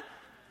 Amen?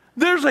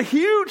 There's a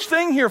huge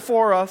thing here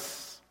for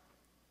us.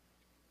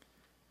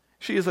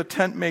 She is a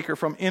tent maker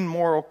from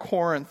immoral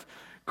Corinth.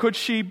 Could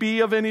she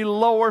be of any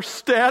lower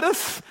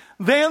status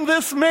than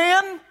this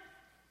man?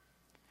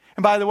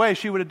 And by the way,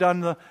 she would have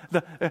done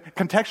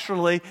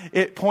contextually,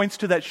 it points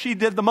to that she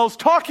did the most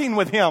talking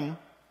with him.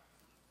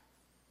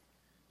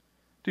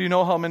 Do you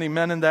know how many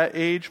men in that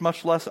age,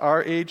 much less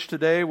our age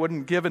today,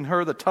 wouldn't given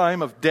her the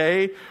time of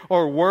day,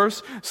 or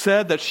worse,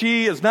 said that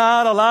she is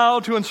not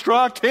allowed to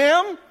instruct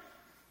him?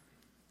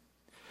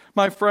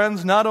 My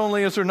friends, not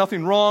only is there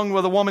nothing wrong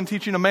with a woman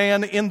teaching a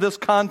man in this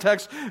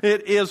context,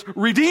 it is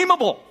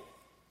redeemable.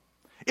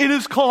 It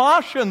is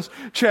Colossians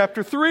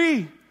chapter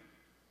 3.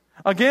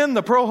 Again,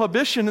 the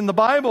prohibition in the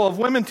Bible of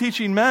women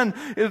teaching men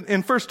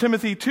in 1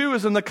 Timothy 2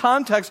 is in the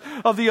context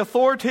of the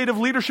authoritative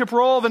leadership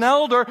role of an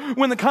elder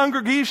when the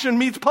congregation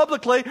meets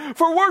publicly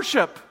for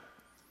worship.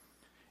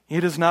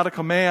 It is not a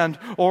command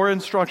or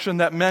instruction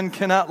that men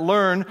cannot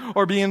learn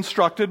or be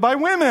instructed by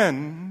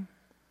women.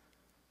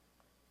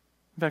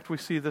 In fact, we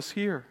see this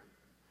here.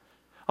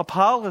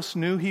 Apollos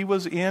knew he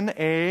was in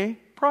a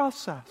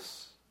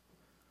process.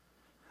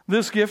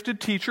 This gifted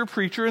teacher,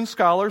 preacher, and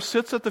scholar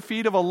sits at the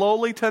feet of a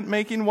lowly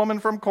tent-making woman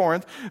from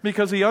Corinth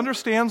because he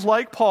understands,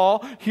 like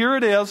Paul, here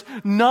it is,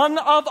 none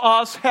of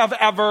us have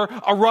ever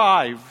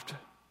arrived.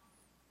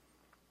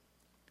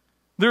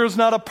 There is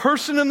not a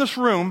person in this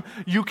room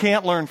you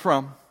can't learn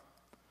from.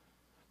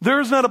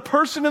 There is not a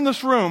person in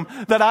this room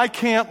that I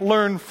can't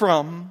learn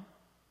from.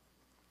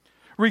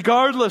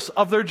 Regardless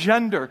of their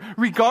gender,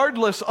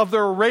 regardless of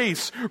their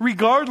race,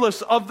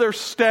 regardless of their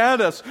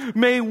status,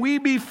 may we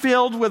be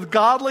filled with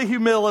godly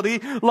humility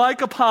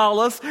like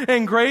Apollos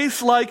and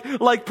grace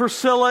like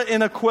Priscilla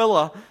and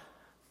Aquila.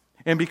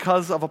 And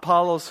because of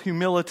Apollos'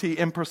 humility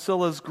and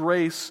Priscilla's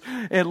grace,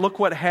 and look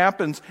what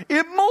happens.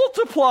 It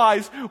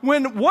multiplies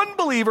when one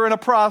believer in a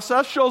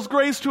process shows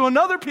grace to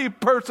another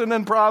person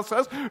in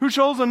process who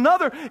shows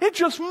another. It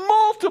just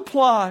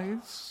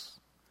multiplies.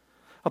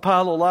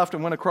 Apollo left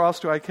and went across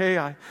to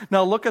Achaia.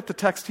 Now look at the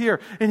text here.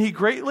 And he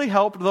greatly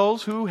helped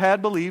those who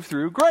had believed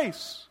through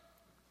grace.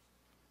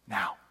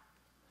 Now,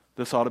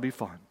 this ought to be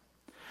fun.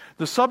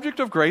 The subject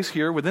of grace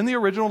here within the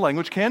original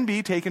language can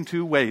be taken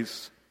two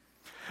ways.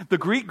 The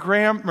Greek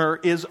grammar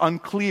is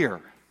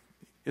unclear.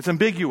 It's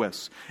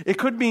ambiguous. It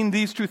could mean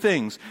these two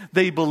things.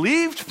 They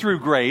believed through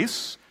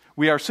grace.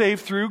 We are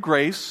saved through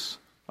grace,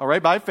 all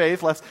right, by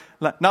faith,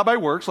 not by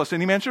works, lest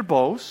any man should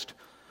boast.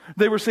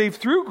 They were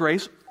saved through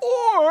grace,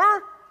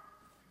 or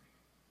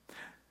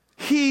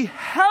he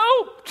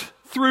helped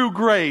through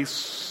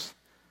grace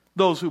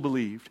those who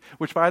believed,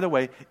 which, by the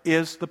way,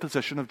 is the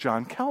position of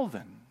John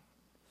Calvin.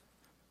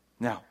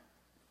 Now,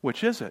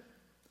 which is it?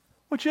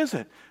 Which is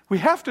it? We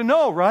have to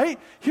know, right?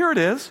 Here it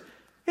is.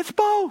 It's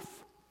both.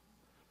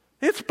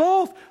 It's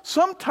both.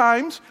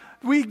 Sometimes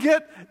we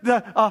get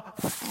the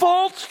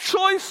false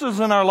choices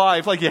in our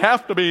life, like you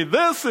have to be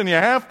this and you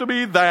have to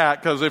be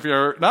that, because if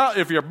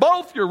you're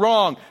both, you're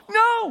wrong.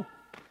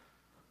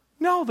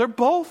 No, they're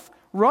both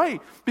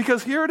right,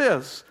 because here it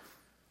is.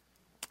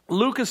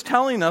 Luke is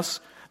telling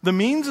us the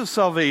means of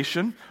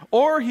salvation,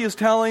 or he is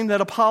telling that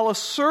Apollos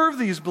served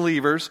these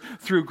believers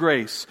through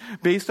grace.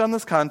 Based on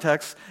this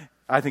context,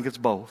 I think it's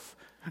both.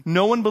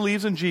 No one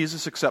believes in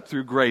Jesus except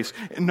through grace,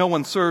 and no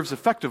one serves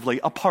effectively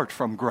apart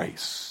from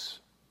grace.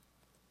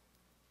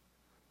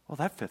 Well,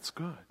 that fits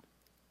good.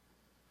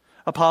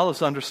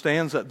 Apollos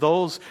understands that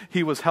those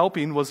he was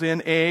helping was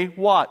in a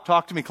what?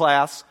 Talk to me,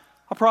 class.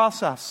 A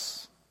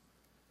process.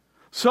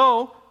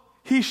 So,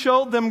 he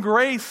showed them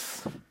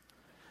grace.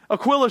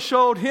 Aquila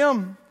showed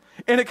him,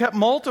 and it kept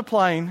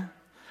multiplying.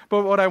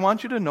 But what I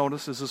want you to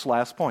notice is this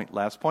last point.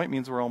 Last point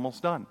means we're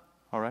almost done,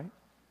 all right?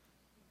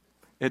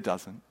 It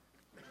doesn't.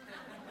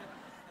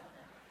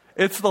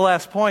 It's the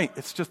last point.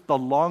 It's just the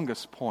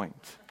longest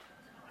point.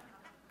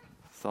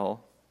 So,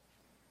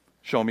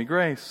 show me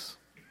grace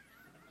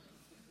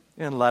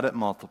and let it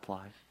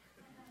multiply.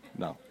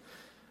 No.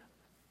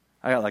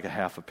 I got like a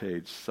half a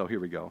page, so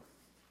here we go.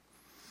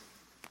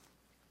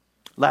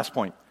 Last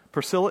point.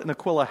 Priscilla and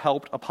Aquila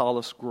helped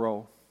Apollos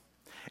grow.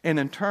 And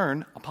in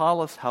turn,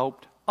 Apollos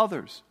helped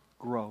others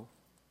grow.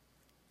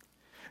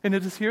 And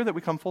it is here that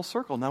we come full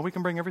circle. Now we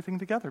can bring everything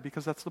together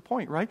because that's the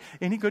point, right?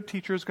 Any good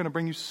teacher is going to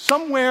bring you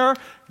somewhere,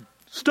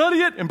 study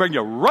it, and bring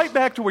you right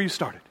back to where you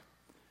started.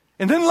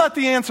 And then let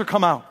the answer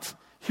come out.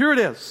 Here it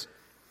is.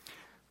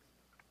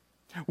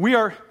 We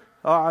are,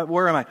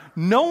 where am I?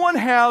 No one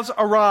has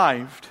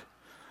arrived.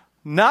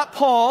 Not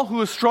Paul, who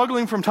is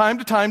struggling from time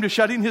to time to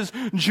shedding his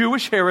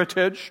Jewish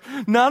heritage.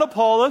 Not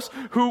Apollos,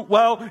 who,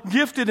 while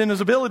gifted in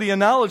his ability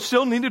and knowledge,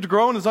 still needed to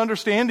grow in his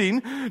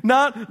understanding.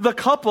 Not the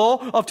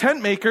couple of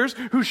tent makers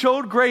who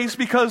showed grace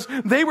because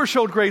they were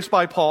showed grace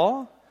by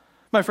Paul.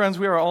 My friends,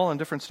 we are all in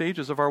different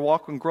stages of our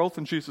walk and growth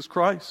in Jesus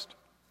Christ.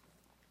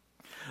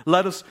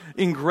 Let us,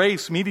 in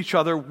grace, meet each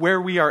other where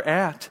we are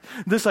at.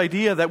 This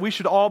idea that we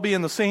should all be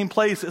in the same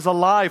place is a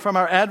lie from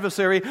our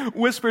adversary,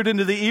 whispered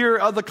into the ear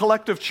of the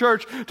collective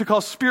church to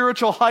cause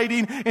spiritual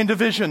hiding and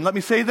division. Let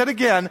me say that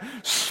again.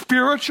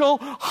 Spiritual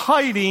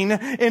hiding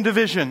and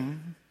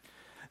division.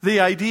 The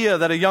idea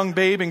that a young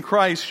babe in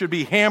Christ should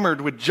be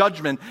hammered with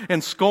judgment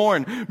and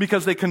scorn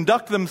because they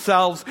conduct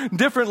themselves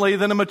differently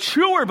than a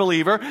mature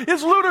believer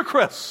is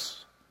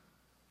ludicrous.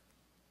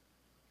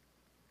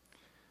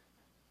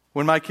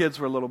 When my kids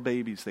were little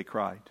babies, they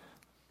cried.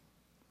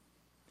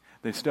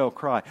 They still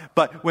cry.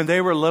 But when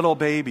they were little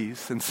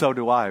babies, and so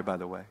do I, by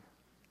the way,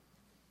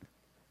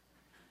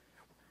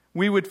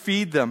 we would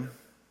feed them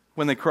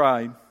when they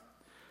cried.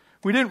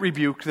 We didn't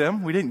rebuke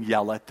them. We didn't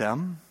yell at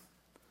them.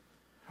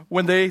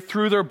 When they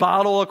threw their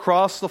bottle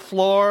across the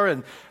floor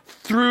and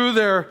threw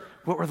their,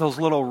 what were those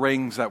little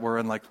rings that were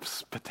in like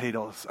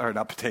potatoes, or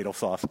not potato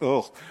sauce,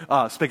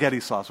 spaghetti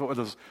sauce. What were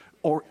those?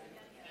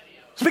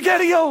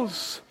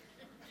 SpaghettiOs.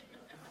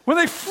 When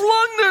they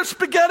flung their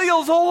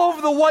SpaghettiOs all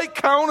over the white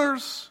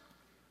counters.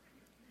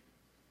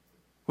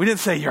 We didn't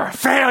say, you're a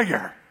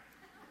failure.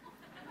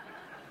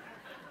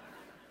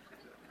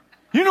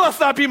 You must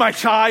not be my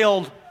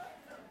child.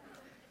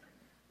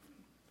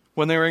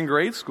 When they were in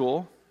grade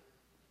school,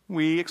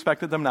 we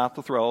expected them not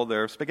to throw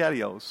their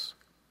SpaghettiOs.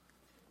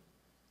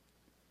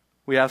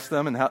 We asked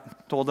them and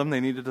told them they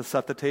needed to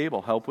set the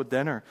table, help with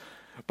dinner.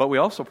 But we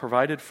also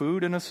provided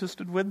food and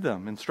assisted with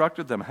them,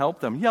 instructed them,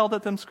 helped them, yelled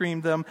at them,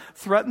 screamed them,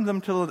 threatened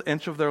them to the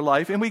inch of their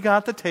life, and we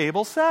got the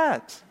table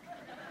set.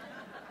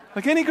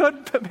 Like any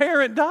good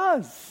parent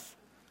does.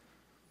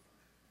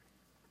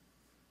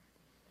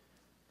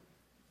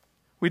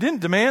 We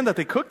didn't demand that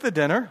they cook the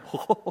dinner.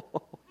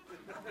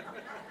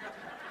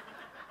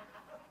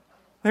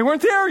 They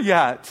weren't there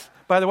yet.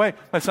 By the way,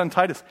 my son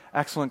Titus,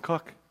 excellent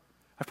cook.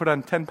 I put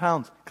on 10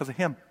 pounds because of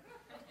him.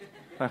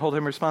 I hold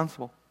him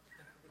responsible.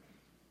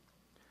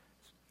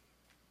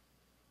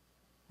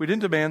 We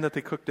didn't demand that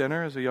they cook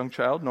dinner as a young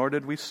child, nor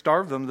did we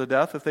starve them to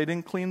death if they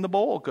didn't clean the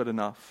bowl good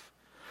enough.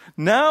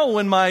 Now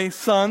when my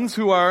sons,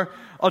 who are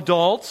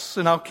adults,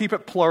 and I'll keep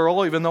it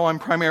plural even though I'm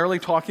primarily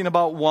talking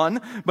about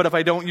one, but if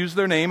I don't use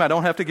their name, I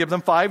don't have to give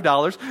them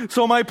 $5.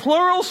 So my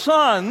plural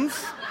sons,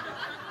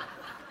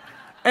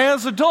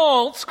 as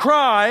adults,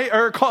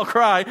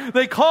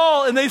 they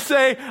call and they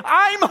say,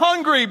 I'm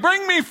hungry,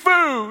 bring me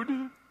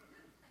food.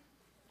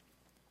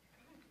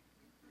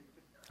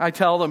 I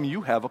tell them,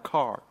 you have a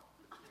car.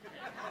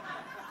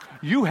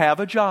 You have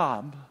a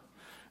job.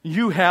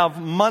 You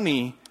have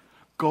money.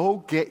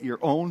 Go get your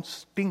own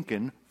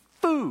stinking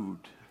food.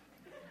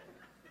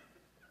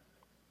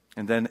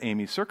 And then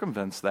Amy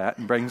circumvents that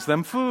and brings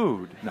them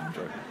food. No, I'm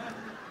joking.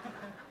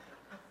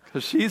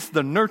 Because she's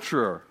the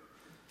nurturer.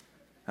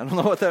 I don't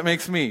know what that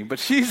makes me, but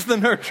she's the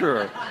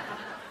nurturer.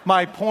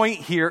 My point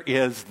here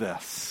is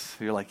this.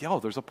 You're like, yo,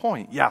 there's a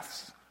point.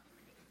 Yes.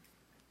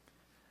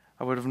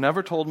 I would have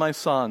never told my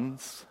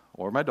sons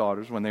or my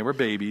daughters when they were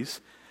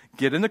babies,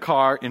 get in the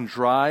car and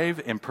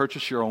drive and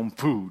purchase your own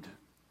food.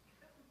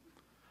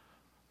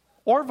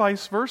 Or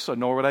vice versa.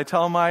 Nor would I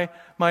tell my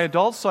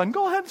adult son,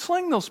 go ahead and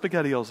sling those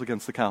SpaghettiOs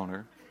against the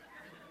counter.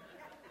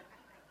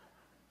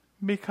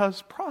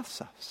 Because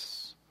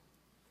process.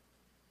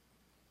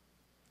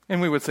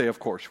 And we would say, of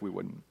course we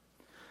wouldn't.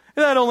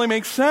 And that only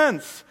makes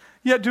sense.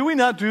 Yet do we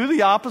not do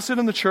the opposite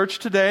in the church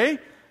today?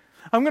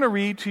 I'm going to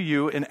read to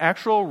you an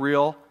actual,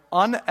 real,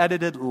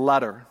 unedited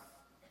letter.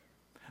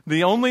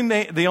 The only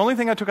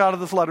thing I took out of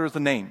this letter is the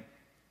name.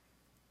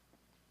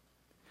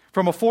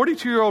 From a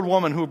 42-year-old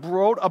woman who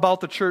wrote about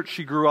the church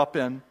she grew up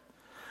in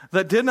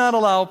that did not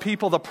allow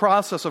people the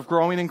process of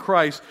growing in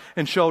Christ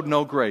and showed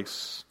no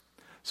grace.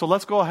 So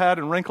let's go ahead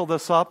and wrinkle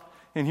this up,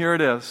 and here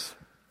it is.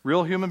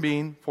 Real human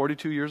being,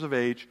 42 years of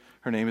age.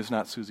 Her name is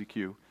not Susie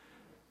Q.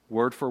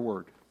 Word for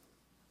word.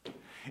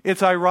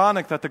 It's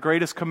ironic that the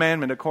greatest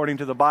commandment, according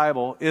to the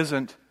Bible,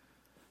 isn't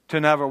to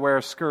never wear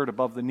a skirt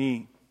above the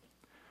knee,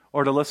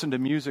 or to listen to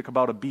music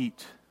about a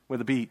beat, with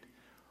a beat,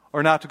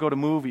 or not to go to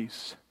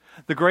movies.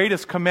 The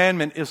greatest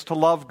commandment is to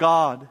love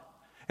God.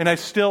 And I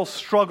still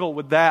struggle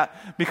with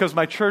that because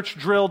my church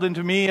drilled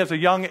into me as a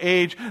young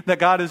age that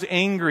God is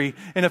angry.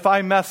 And if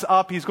I mess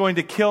up, He's going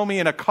to kill me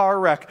in a car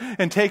wreck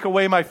and take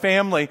away my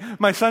family.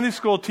 My Sunday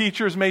school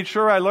teachers made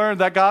sure I learned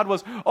that God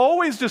was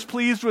always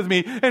displeased with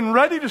me and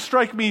ready to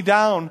strike me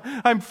down.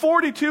 I'm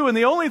 42 and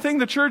the only thing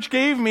the church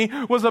gave me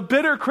was a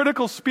bitter,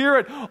 critical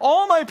spirit.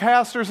 All my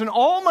pastors and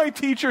all my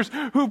teachers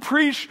who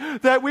preach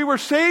that we were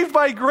saved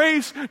by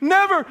grace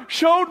never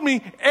showed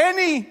me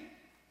any.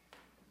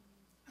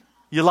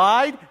 You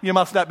lied, you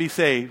must not be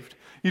saved.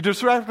 You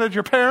disrespected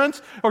your parents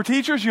or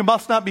teachers, you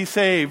must not be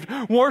saved.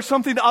 Wore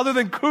something other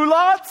than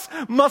culottes,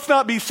 must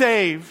not be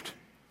saved.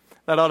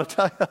 That ought to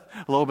tell you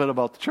a little bit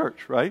about the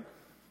church, right?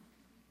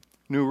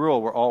 New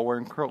rule, we're all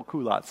wearing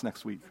culottes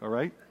next week, all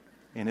right?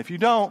 And if you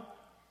don't,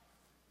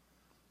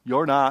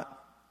 you're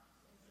not.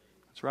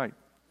 That's right.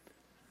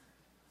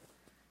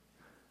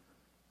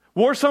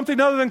 Wore something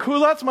other than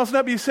culottes, must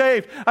not be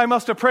saved. I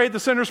must have prayed the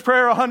sinner's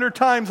prayer 100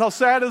 times. How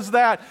sad is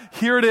that?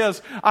 Here it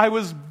is. I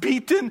was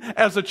beaten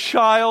as a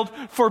child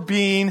for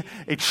being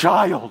a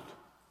child.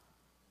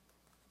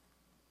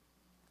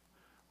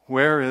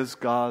 Where is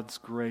God's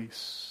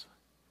grace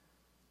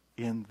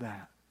in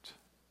that?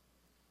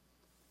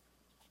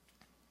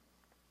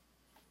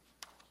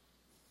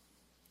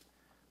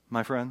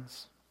 My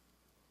friends,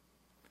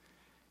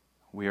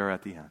 we are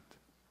at the end.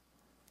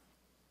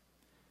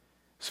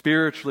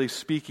 Spiritually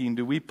speaking,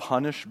 do we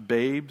punish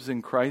babes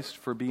in Christ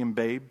for being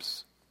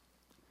babes?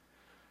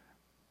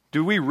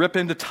 Do we rip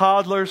into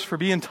toddlers for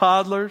being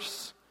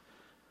toddlers?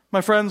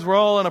 My friends, we're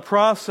all in a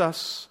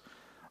process.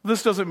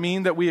 This doesn't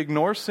mean that we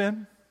ignore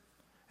sin.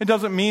 It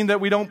doesn't mean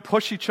that we don't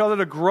push each other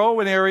to grow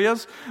in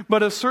areas,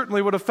 but it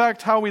certainly would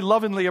affect how we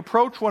lovingly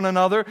approach one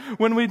another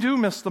when we do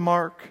miss the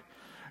mark.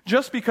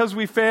 Just because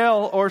we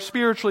fail or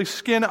spiritually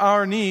skin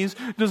our knees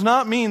does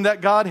not mean that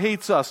God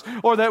hates us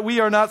or that we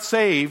are not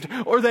saved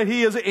or that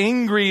He is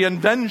angry and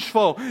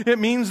vengeful. It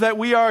means that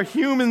we are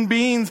human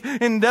beings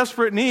in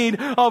desperate need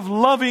of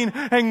loving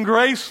and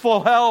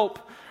graceful help.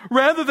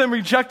 Rather than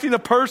rejecting a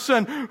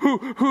person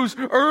who's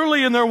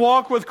early in their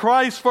walk with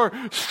Christ for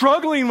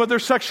struggling with their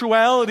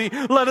sexuality,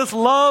 let us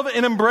love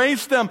and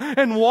embrace them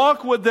and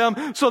walk with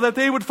them so that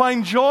they would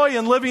find joy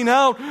in living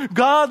out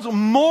God's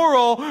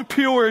moral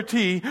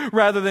purity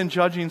rather than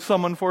judging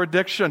someone for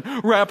addiction.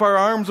 Wrap our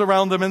arms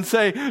around them and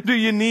say,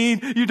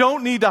 you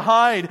don't need to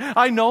hide.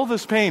 I know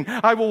this pain.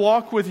 I will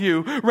walk with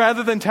you.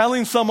 Rather than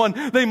telling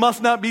someone they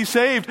must not be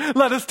saved,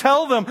 let us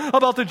tell them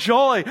about the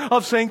joy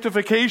of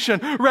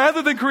sanctification.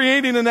 Rather than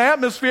creating an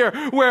atmosphere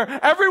where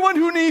everyone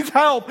who needs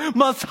help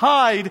must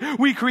hide,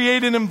 we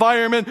create an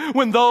environment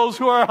when those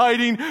who are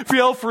hiding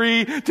feel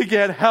free to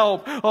get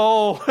help.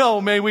 Oh,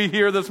 may we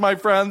hear this, my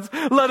friends.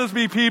 Let us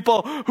be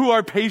people who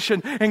are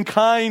patient and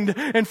kind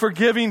and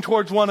forgiving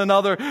towards one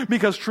another,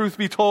 because truth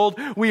be told,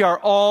 we are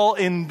all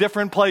in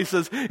different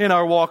places in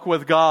our walk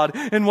with God.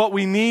 And what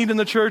we need in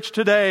the church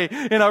today,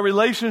 in our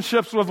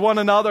relationships with one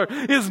another,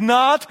 is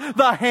not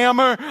the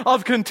hammer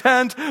of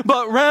content,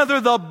 but rather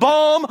the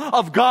balm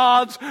of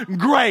God's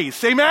grace.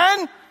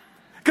 Amen?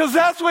 Because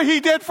that's what He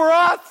did for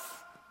us.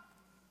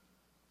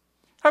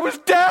 I was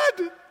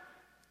dead.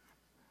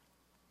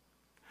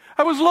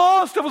 I was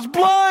lost. I was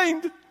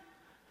blind.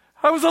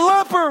 I was a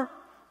leper.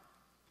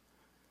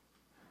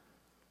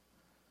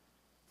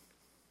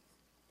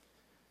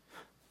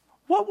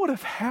 What would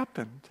have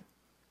happened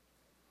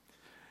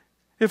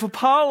if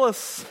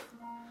Apollos,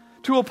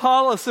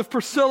 if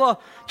Priscilla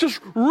just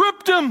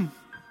ripped him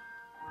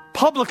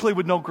publicly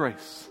with no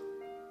grace?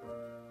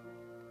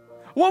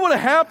 What would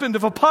have happened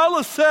if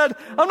Apollos said,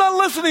 I'm not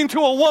listening to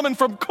a woman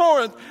from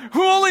Corinth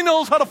who only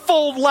knows how to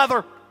fold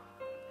leather?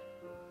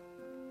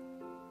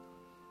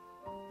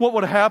 What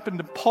would have happened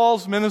to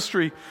Paul's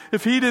ministry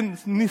if he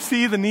didn't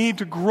see the need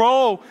to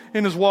grow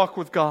in his walk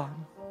with God?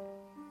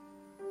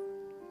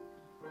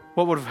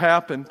 What would have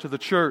happened to the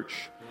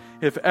church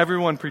if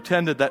everyone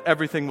pretended that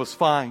everything was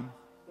fine?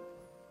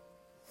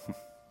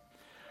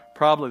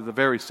 Probably the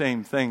very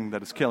same thing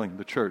that is killing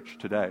the church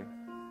today.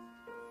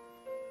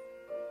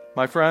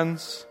 My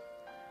friends,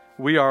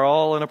 we are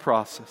all in a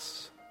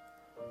process.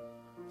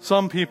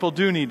 Some people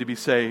do need to be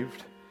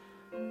saved.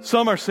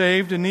 Some are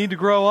saved and need to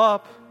grow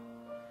up.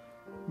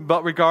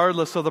 But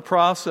regardless of the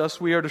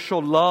process, we are to show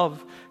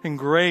love and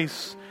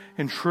grace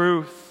and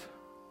truth.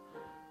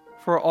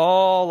 For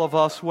all of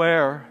us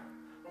wear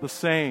the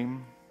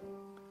same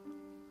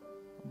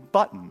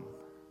button.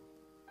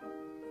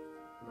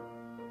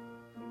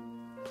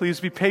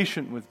 Please be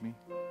patient with me.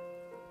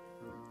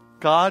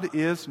 God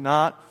is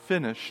not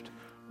finished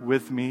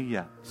with me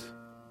yet.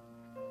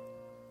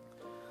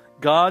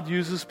 God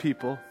uses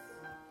people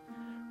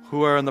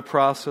who are in the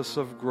process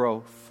of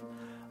growth.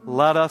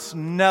 Let us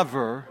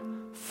never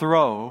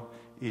throw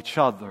each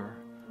other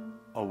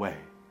away.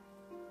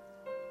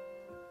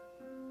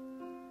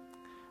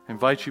 I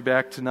invite you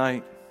back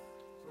tonight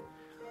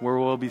where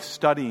we'll be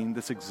studying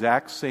this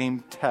exact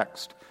same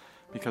text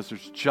because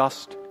there's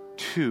just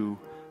too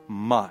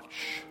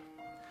much.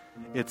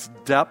 Its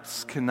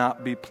depths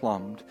cannot be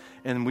plumbed.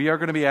 And we are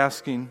going to be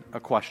asking a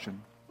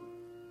question.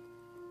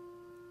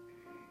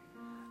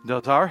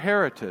 Does our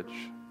heritage,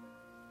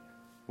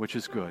 which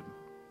is good,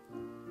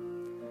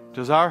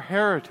 does our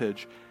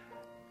heritage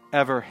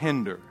ever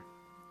hinder,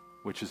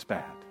 which is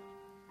bad?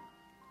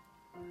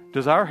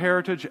 Does our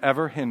heritage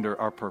ever hinder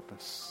our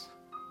purpose?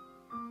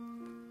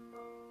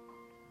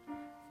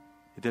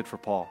 It did for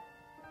Paul.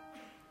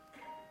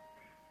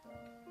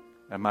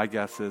 And my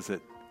guess is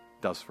it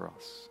does for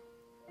us.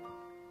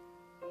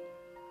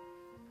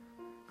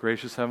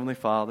 Gracious Heavenly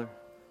Father,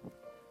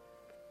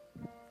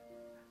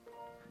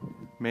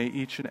 may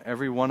each and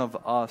every one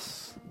of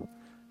us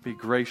be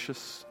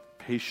gracious,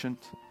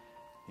 patient,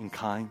 and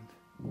kind.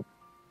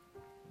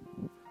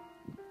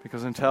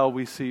 Because until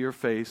we see your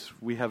face,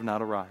 we have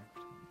not arrived.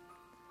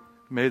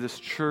 May this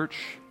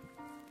church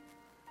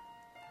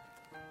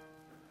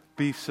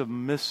be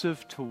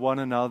submissive to one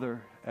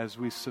another as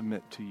we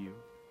submit to you.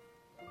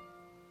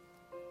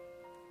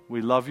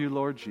 We love you,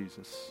 Lord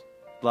Jesus.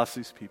 Bless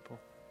these people.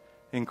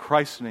 In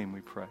Christ's name we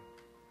pray.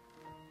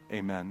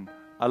 Amen.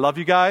 I love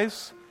you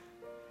guys,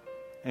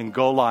 and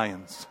go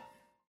Lions.